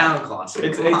 Trickling down, Klaus.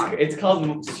 It's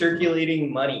called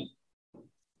circulating money.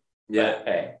 Yeah. But,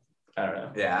 hey, I don't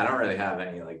know. Yeah, I don't really have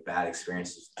any like bad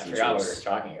experiences. I forgot what we were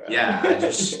talking about. Yeah,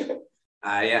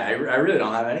 I really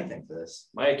don't have anything for this.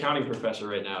 My accounting professor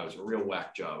right now is a real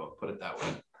whack job. I'll put it that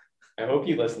way. I hope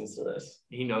he listens to this.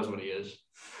 He knows what he is.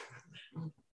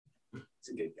 He's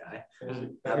a good guy. There's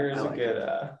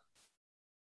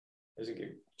a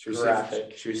good Should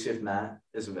graphic. we see if Matt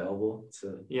is available?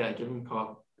 Yeah, give him a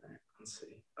call. Let's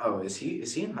see. Oh, is he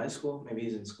in high school? Maybe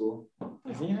he's in school.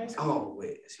 Is he in high school? Oh,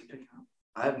 wait, is he picking up?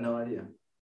 I have no idea.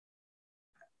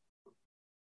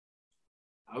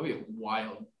 That would be a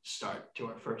wild start to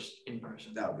our first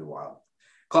in-person. That would be wild.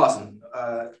 Clausen,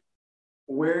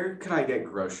 where can I get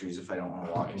groceries if I don't want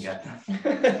to walk and get them?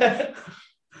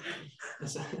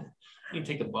 You can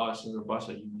take the bus. There's a bus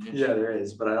that you can Yeah, there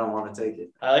is, but I don't want to take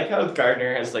it. I like how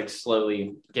Gardner has like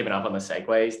slowly given up on the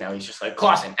segues. Now he's just like,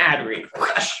 Clausen, ad read.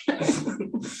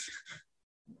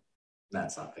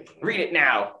 That's not picking up. Read it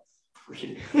now.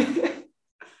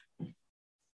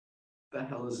 The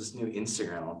hell is this new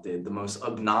Instagram update? The most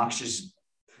obnoxious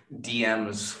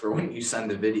DMs for when you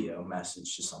send a video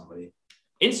message to somebody.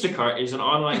 Instacart is an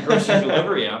online grocery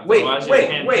delivery app. Wait,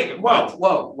 Whoa.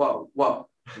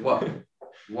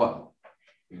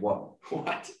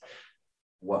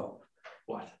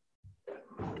 What?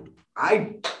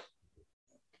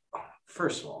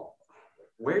 First of all,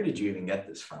 where did you even get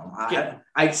this from?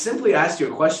 I simply asked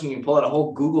you a question. You can pull out a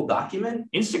whole Google document.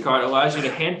 Instacart allows you to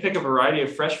handpick a variety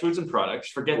of fresh foods and products.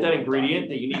 Forget that ingredient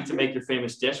that you need to make your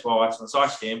famous dish while watching the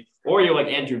Sox game. Or you're like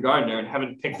Andrew Gardner and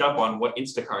haven't picked up on what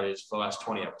Instacart is for the last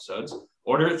 20 episodes.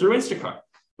 Order it through Instacart.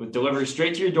 With delivery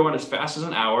straight to your door in as fast as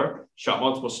an hour, shop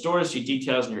multiple stores, see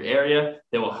details in your area.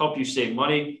 They will help you save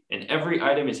money, and every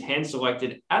item is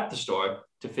hand-selected at the store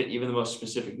to fit even the most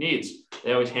specific needs.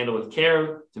 They always handle with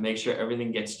care to make sure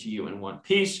everything gets to you in one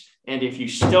piece. And if you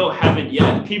still haven't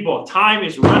yet, people, time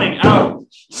is running out.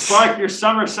 Spark your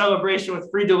summer celebration with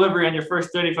free delivery on your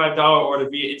first $35 order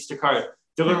via Instacart.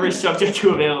 Delivery subject to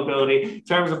availability.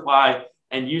 Terms apply.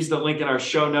 And use the link in our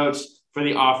show notes for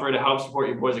the offer to help support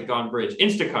your boys at Gone Bridge.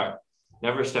 Instacart.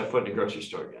 Never step foot in a grocery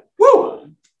store again.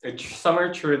 Woo!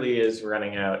 Summer truly is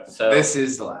running out. So This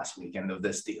is the last weekend of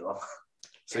this deal.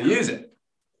 So use it.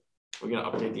 We're going to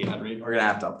update the ad read. We're going to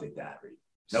have to update that.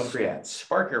 No free ads.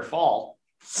 spark your fall.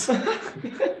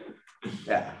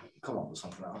 Yeah, come up with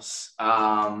something else.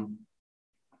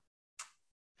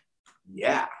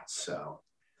 Yeah, so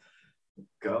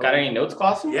go. Got any notes,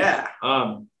 Clausen? Yeah.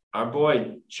 Our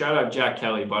boy, shout out Jack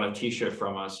Kelly, bought a t-shirt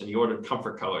from us and he ordered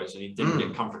comfort colors and he didn't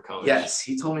get comfort colors. Yes,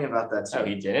 he told me about that too. Oh,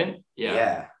 he didn't?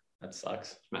 Yeah. That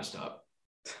sucks. It's messed up.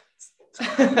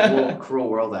 Cruel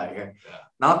world out here. Yeah.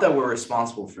 Not that we're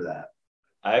responsible for that.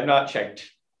 I have not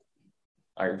checked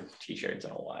our t-shirts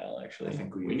in a while, I actually.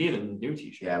 think We need a new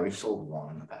t-shirt. Yeah, we've sold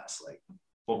one in the past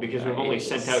Well, because we've only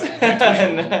sent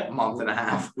out. month and a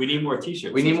half. We need more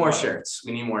t-shirts. We need That's more why. shirts.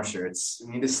 We need more shirts.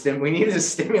 We need to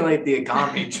stimulate the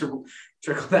economy. Trickle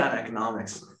down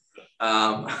economics.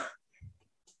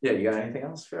 Yeah, you got anything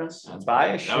else for us? Buy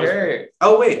a shirt.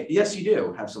 Oh wait, yes, you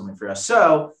do have something for us.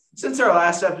 So since our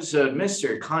last episode,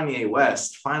 Mr. Kanye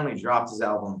West finally dropped his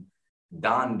album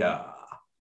Donda.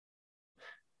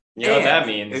 You know what that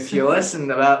And means. If you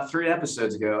listened about 3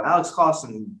 episodes ago, Alex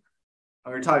Clausen,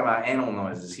 we were talking about animal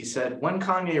noises. He said, when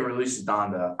Kanye releases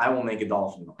Donda, I will make a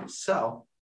dolphin noise. So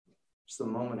it's the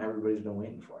moment everybody's been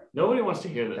waiting for. Nobody wants to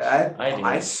hear this.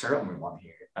 I certainly want to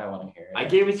hear it. I want to hear it. I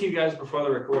gave it to you guys before the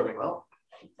recording. Well,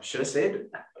 I should have saved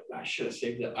it. I should have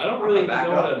saved it. I don't really Back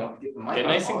know up. what a, Get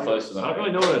nice and close to I them. don't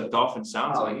really know what a dolphin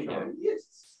sounds Oh, like. you know,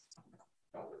 yes. I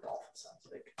know what a dolphin sounds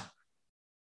like.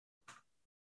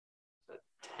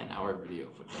 10-hour video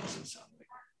of what it doesn't sound like.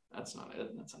 That's not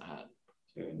it. That's an ad.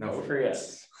 Dude, No no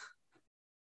forgets.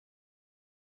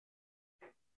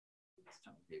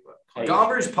 Hey.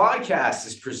 Gombers Podcast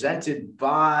is presented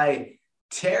by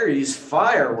Terry's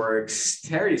Fireworks.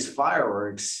 Terry's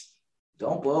Fireworks.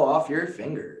 Don't blow off your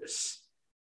fingers.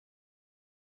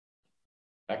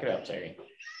 Back it up, Terry.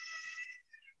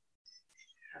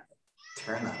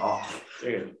 Turn that off.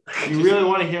 Dude. You really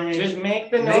want to hear me? Just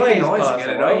make the Make noise. a noise Boss. and get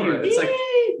it Why over you- it. It's like,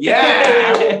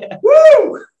 yeah.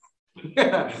 Woo!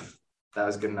 That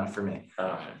was good enough for me.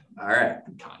 Oh, All right.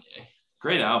 Kanye.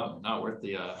 Great album. Not worth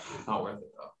it though.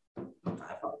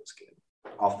 I thought it was good.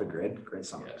 Off the Grid. Great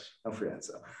song. Yes. Don't forget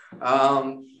so.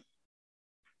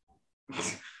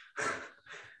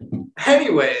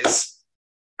 Anyways,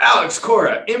 Alex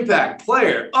Cora, Impact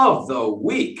Player of the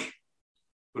Week.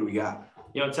 What do we got?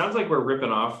 You know, it sounds like we're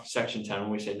ripping off Section 10 when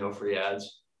we say no free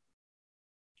ads.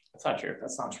 that's not true.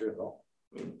 That's not true at all.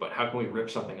 I mean, but how can we rip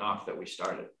something off that we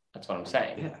started? That's what I'm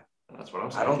saying. Yeah. That's what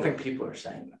I'm saying. I don't think people are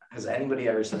saying that. Has anybody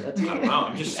ever said that to I you? don't know.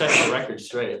 I'm just setting the record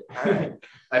straight. All right.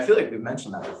 I feel like we've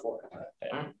mentioned that before. But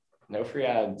No free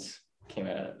ads came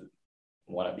out of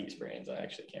one of these brands. I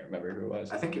actually can't remember who it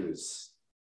was. I think it was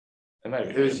might have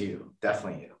it been was you.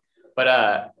 Definitely you.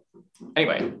 But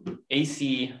anyway,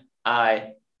 ACIPOTW.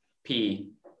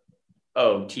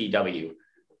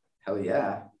 Hell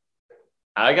yeah.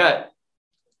 I got,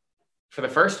 for the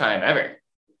first time ever,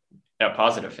 in a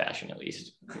positive fashion at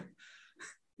least,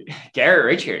 Garrett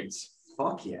Richards.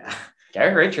 Fuck yeah.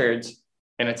 Garrett Richards,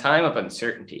 in a time of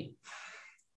uncertainty,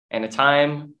 in a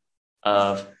time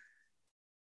of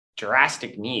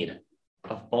drastic need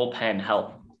of bullpen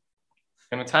help,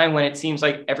 in a time when it seems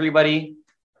like everybody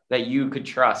that you could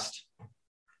trust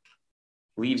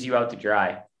leaves you out to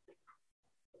dry.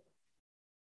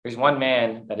 There's one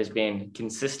man that has been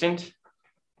consistently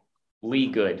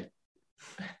good.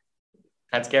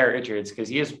 That's Garrett Richards, because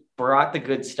he has brought the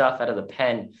good stuff out of the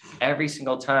pen every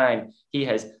single time he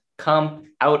has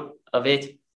come out of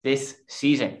it this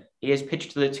season. He has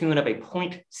pitched to the tune of a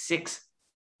 .69.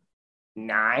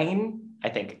 I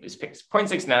think it was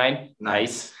 0.69.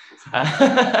 Nice.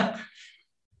 Out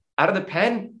of the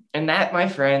pen. And that, my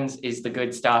friends, is the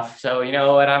good stuff. So you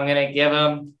know what I'm going to give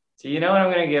him? You're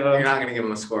not going to give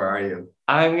him a score, are you?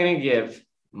 I'm going to give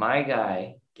my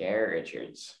guy, Garrett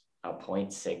Richards, a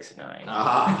 .69.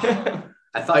 Ah.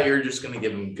 I thought you were just going to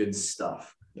give him good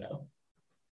stuff. No.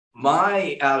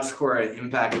 My Alex Cora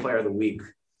Impact Player of the Week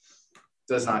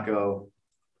does not go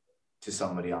to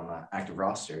somebody on the active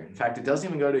roster. In fact, it doesn't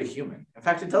even go to a human. In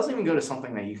fact, it doesn't even go to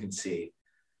something that you can see.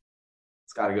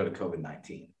 It's got to go to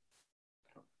COVID-19.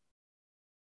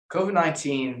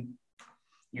 COVID-19,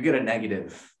 you get a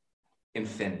negative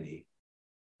infinity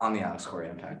on the Alex Cora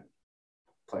Impact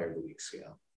Player of the Week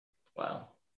scale. Wow.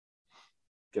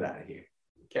 Get out of here.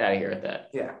 Get out of here with that.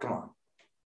 Yeah, come on.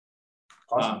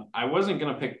 Awesome. I wasn't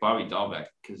going to pick Bobby Dahlbeck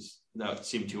because that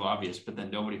seemed too obvious, but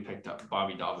then nobody picked up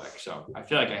Bobby Dahlbeck. So I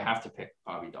feel like I have to pick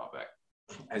Bobby Dahlbeck.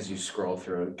 As you scroll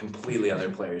through a completely other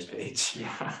player's page.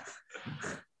 Yeah.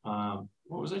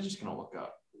 What was I just going to look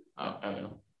up? I don't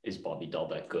know. Is Bobby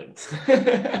Dahlbeck good?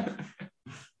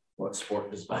 What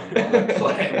sport does Bobby Dahlbeck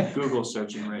play? I'm Google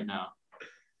searching right now.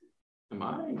 Am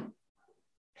I?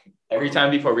 Every time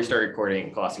before we start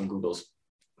recording, Clausen Googles,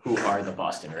 who are the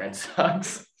Boston Red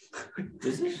Sox?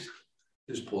 Is it?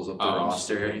 Just pulls up the Oh,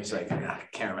 roster and he's like, I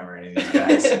can't remember any of these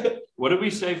guys. What did we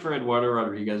say for Eduardo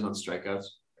Rodriguez on strikeouts?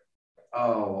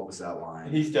 Oh, what was that line?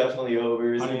 He's definitely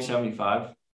over.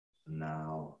 175.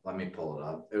 No, let me pull it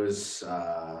up. It was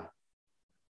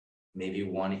maybe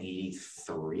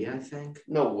 183, I think.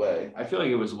 No way. I feel like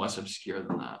it was less obscure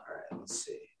than that. All right, let's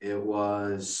see. It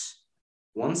was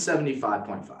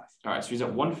 175.5. All right, so he's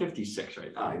at 156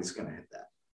 right now. Oh, he's going to hit that.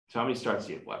 So how many starts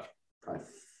do you have left? Probably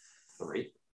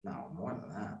 3. No, more than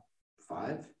that.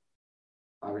 5?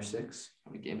 5 or 6?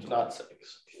 How many games? Not 6.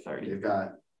 30. They've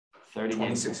got 30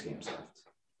 26 games. games left.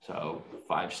 So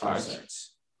 5 5 starts.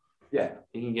 starts. Yeah.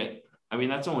 He can get. I mean,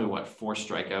 that's only 4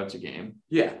 strikeouts a game.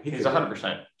 Yeah. He's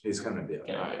 100%. He's going to be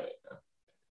okay. All right.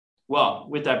 Well,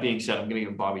 with that being said, I'm going to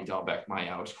give Bobby Dahlbeck my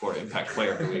Alex Cora Impact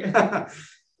Player of the Week.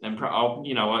 And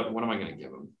you know what? What am I going to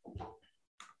give him?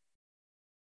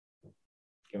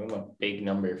 Give him a big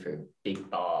number for Big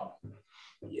Bob.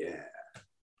 Yeah.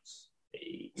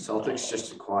 Big Celtics Bob.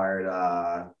 just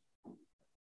acquired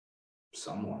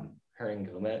someone. Hernan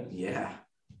Gomez. Yeah.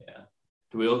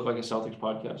 Do we look like a Celtics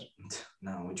podcast?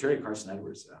 No, we traded Carson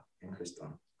Edwards though, and Chris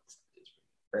Dunn.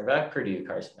 Bring back Purdue,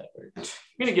 Carson Edwards.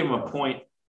 I'm going to give him a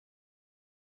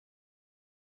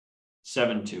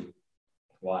 .72.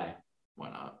 Why? Why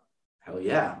not? Hell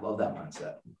yeah, love that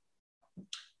mindset.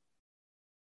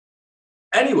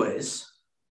 Anyways,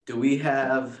 do we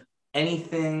have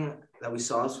anything that we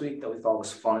saw this week that we thought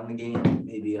was fun in the game?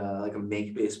 Maybe like a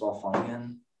make baseball fun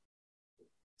again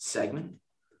segment?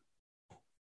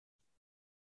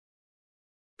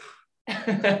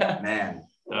 Man,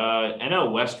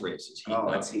 NL West races.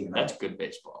 that's heating up. That's good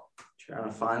baseball. Trying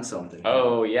to find something.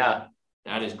 Oh, yeah.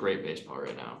 That is great baseball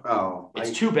right now. Oh,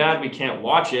 It's too bad we can't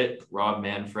watch it, Rob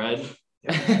Manfred.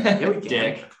 yeah, we can.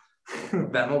 Dick.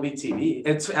 MLB TV.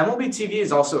 MLB TV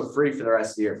is also free for the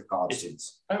rest of the year for college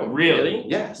students. Oh, Really?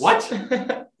 Yes. What?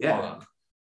 Yeah.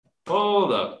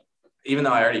 Hold up. Even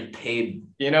though I already paid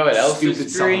You know what else stupid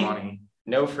is sum free? money.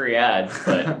 No free ads,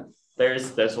 but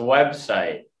there's this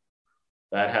website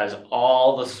that has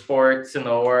all the sports in the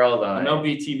world on it.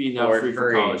 MLB TV now For free for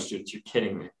free. college students. You're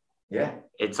kidding me. Yeah.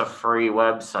 It's a free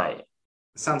website. It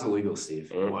sounds illegal,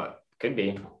 Steve. It What? could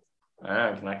be. I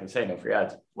don't know. I can say no free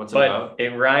ads. What's it But about? it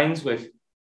rhymes with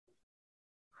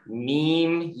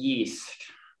neem yeast.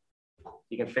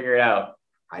 You can figure it out.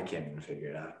 I can't even figure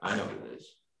it out. I know what it is.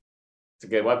 It's a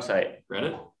good website.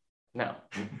 Reddit? No.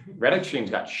 Reddit streams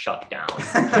got shut down.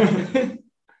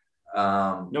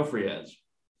 No free ads.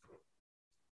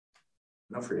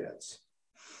 No free ads.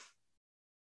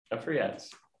 No free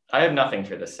ads. I have nothing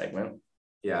for this segment.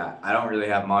 Yeah, I don't really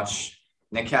have much.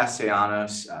 Nick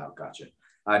Castellanos. Oh, gotcha.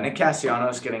 Nick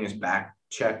Castellanos getting his back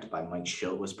checked by Mike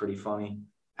Schilt was pretty funny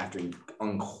after he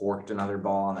uncorked another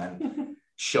ball, and then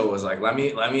Schilt was like, "Let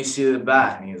me see the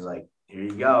bat," and he was like, "Here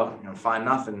you go. You're gonna find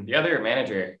nothing." The other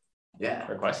manager Yeah.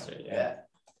 requested it. Yeah.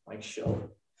 Mike Schilt.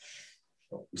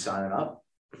 You signing up?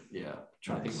 Yeah.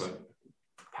 Trying to think of a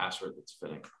password that's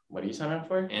fitting. What are you signing up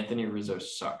for? Anthony Rizzo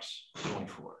sucks.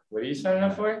 24. What are you signing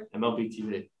up for? MLB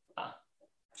TV.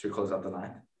 Should we close out the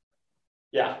ninth?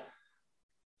 Yeah.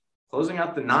 Closing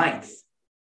out the ninth.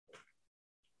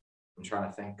 I'm trying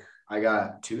to think. I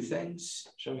got 2 things.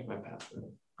 Should I make my password?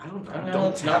 I don't know. I don't know.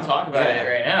 Let's not talk about it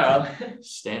right now.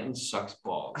 Stanton sucks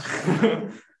balls.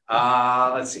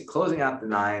 Let's see. Closing out the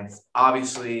ninth.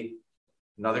 Obviously,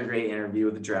 another great interview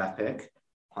with the draft pick.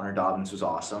 Hunter Dobbins was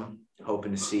awesome.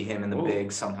 Hoping to see him in the Ooh.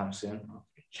 big sometime soon.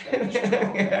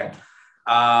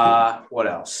 What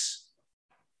else?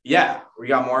 Yeah, we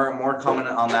got more coming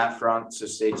on that front, so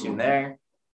stay tuned there.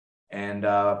 And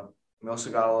we also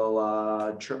got a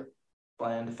little trip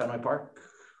planned to Fenway Park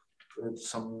with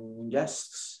some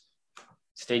guests.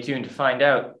 Stay tuned to find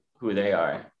out who they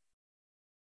are.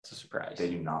 It's a surprise. They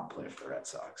do not play for the Red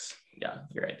Sox. Yeah,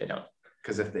 you're right. They don't.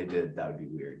 Because if they did, that would be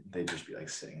weird. They'd just be like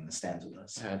sitting in the stands with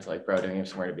us. It's like, bro, don't you have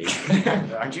somewhere to be?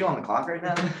 Aren't you on the clock right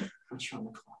now? What's on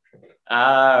the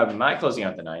clock? My closing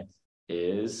out the ninth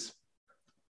is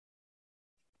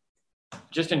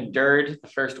just endured the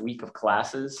first week of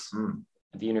classes Mm.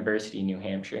 at the University of New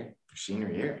Hampshire.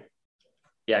 Senior year.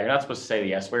 Yeah, you're not supposed to say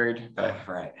the S word, but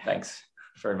Right. thanks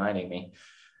for reminding me.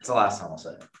 It's the last time I'll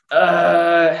say it.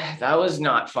 That was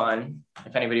not fun,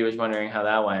 if anybody was wondering how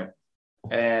that went.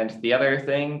 And the other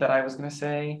thing that I was going to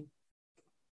say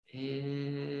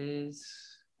is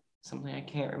something I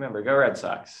can't remember. Go Red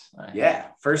Sox. Yeah.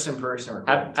 First in person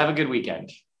recording. Have a good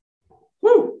weekend.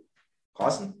 Woo!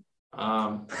 Clausen?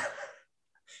 Awesome.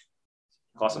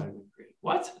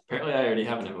 What? Apparently, I already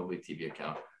have an MLB TV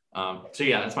account. So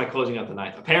yeah, that's my closing out the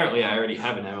ninth. Apparently, I already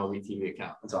have an MLB TV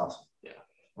account. That's awesome. Yeah.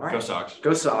 All right. Go Sox.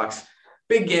 Go Sox.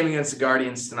 Big game against the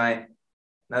Guardians tonight.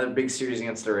 Another big series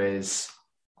against the Rays.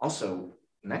 Also,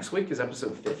 next week is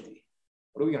episode 50.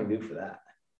 What are we going to do for that?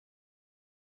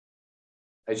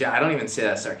 I don't even say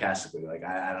that sarcastically. Like,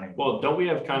 I don't even. Well, don't we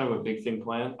have kind of a big thing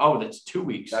planned? Oh, that's 2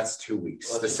 weeks. That's 2 weeks.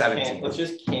 Let's The just 17th. Let's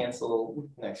just cancel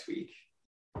next week.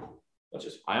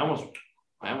 I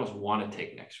almost want to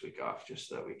take next week off just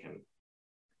so that we can.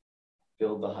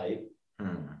 Build the hype.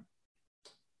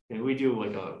 Maybe we do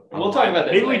like a. We'll talk about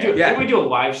this Maybe later. Maybe we do a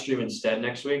live stream instead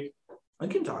next week. We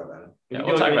can talk about it. Yeah,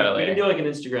 we'll talk about it later. We can do like an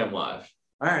Instagram live.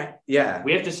 All right. Yeah.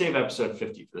 We have to save episode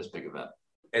 50 for this big event.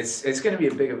 It's going to be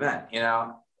a big event. You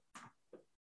know,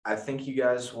 I think you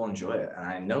guys will enjoy it. And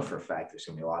I know for a fact there's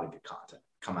going to be a lot of good content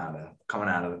coming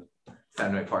out of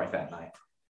Fenway Park that night.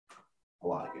 A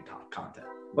lot of good content.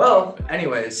 Well,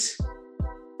 anyways.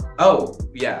 Oh,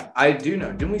 yeah. I do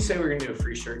know. Didn't we say we were going to do a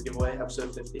free shirt giveaway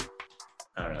episode 50?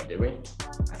 I don't know. Did we?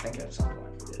 I think at some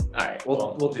point we did. All right.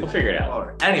 We'll We'll figure it out. All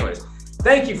right. Anyways,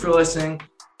 thank you for listening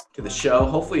to the show.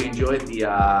 Hopefully you enjoyed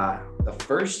the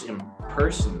first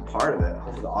in-person part of it.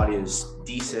 Hopefully the audio is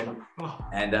decent.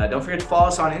 And don't forget to follow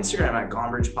us on Instagram at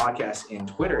Gonebridge Podcast and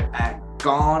Twitter at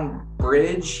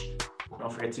Gonebridge.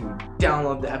 Don't forget to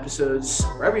download the episodes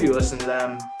wherever you listen to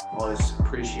them. Always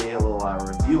appreciate a little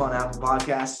review on Apple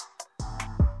Podcasts.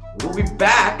 We'll be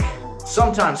back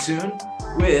sometime soon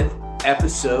with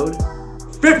episode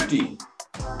 50.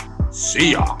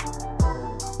 See ya.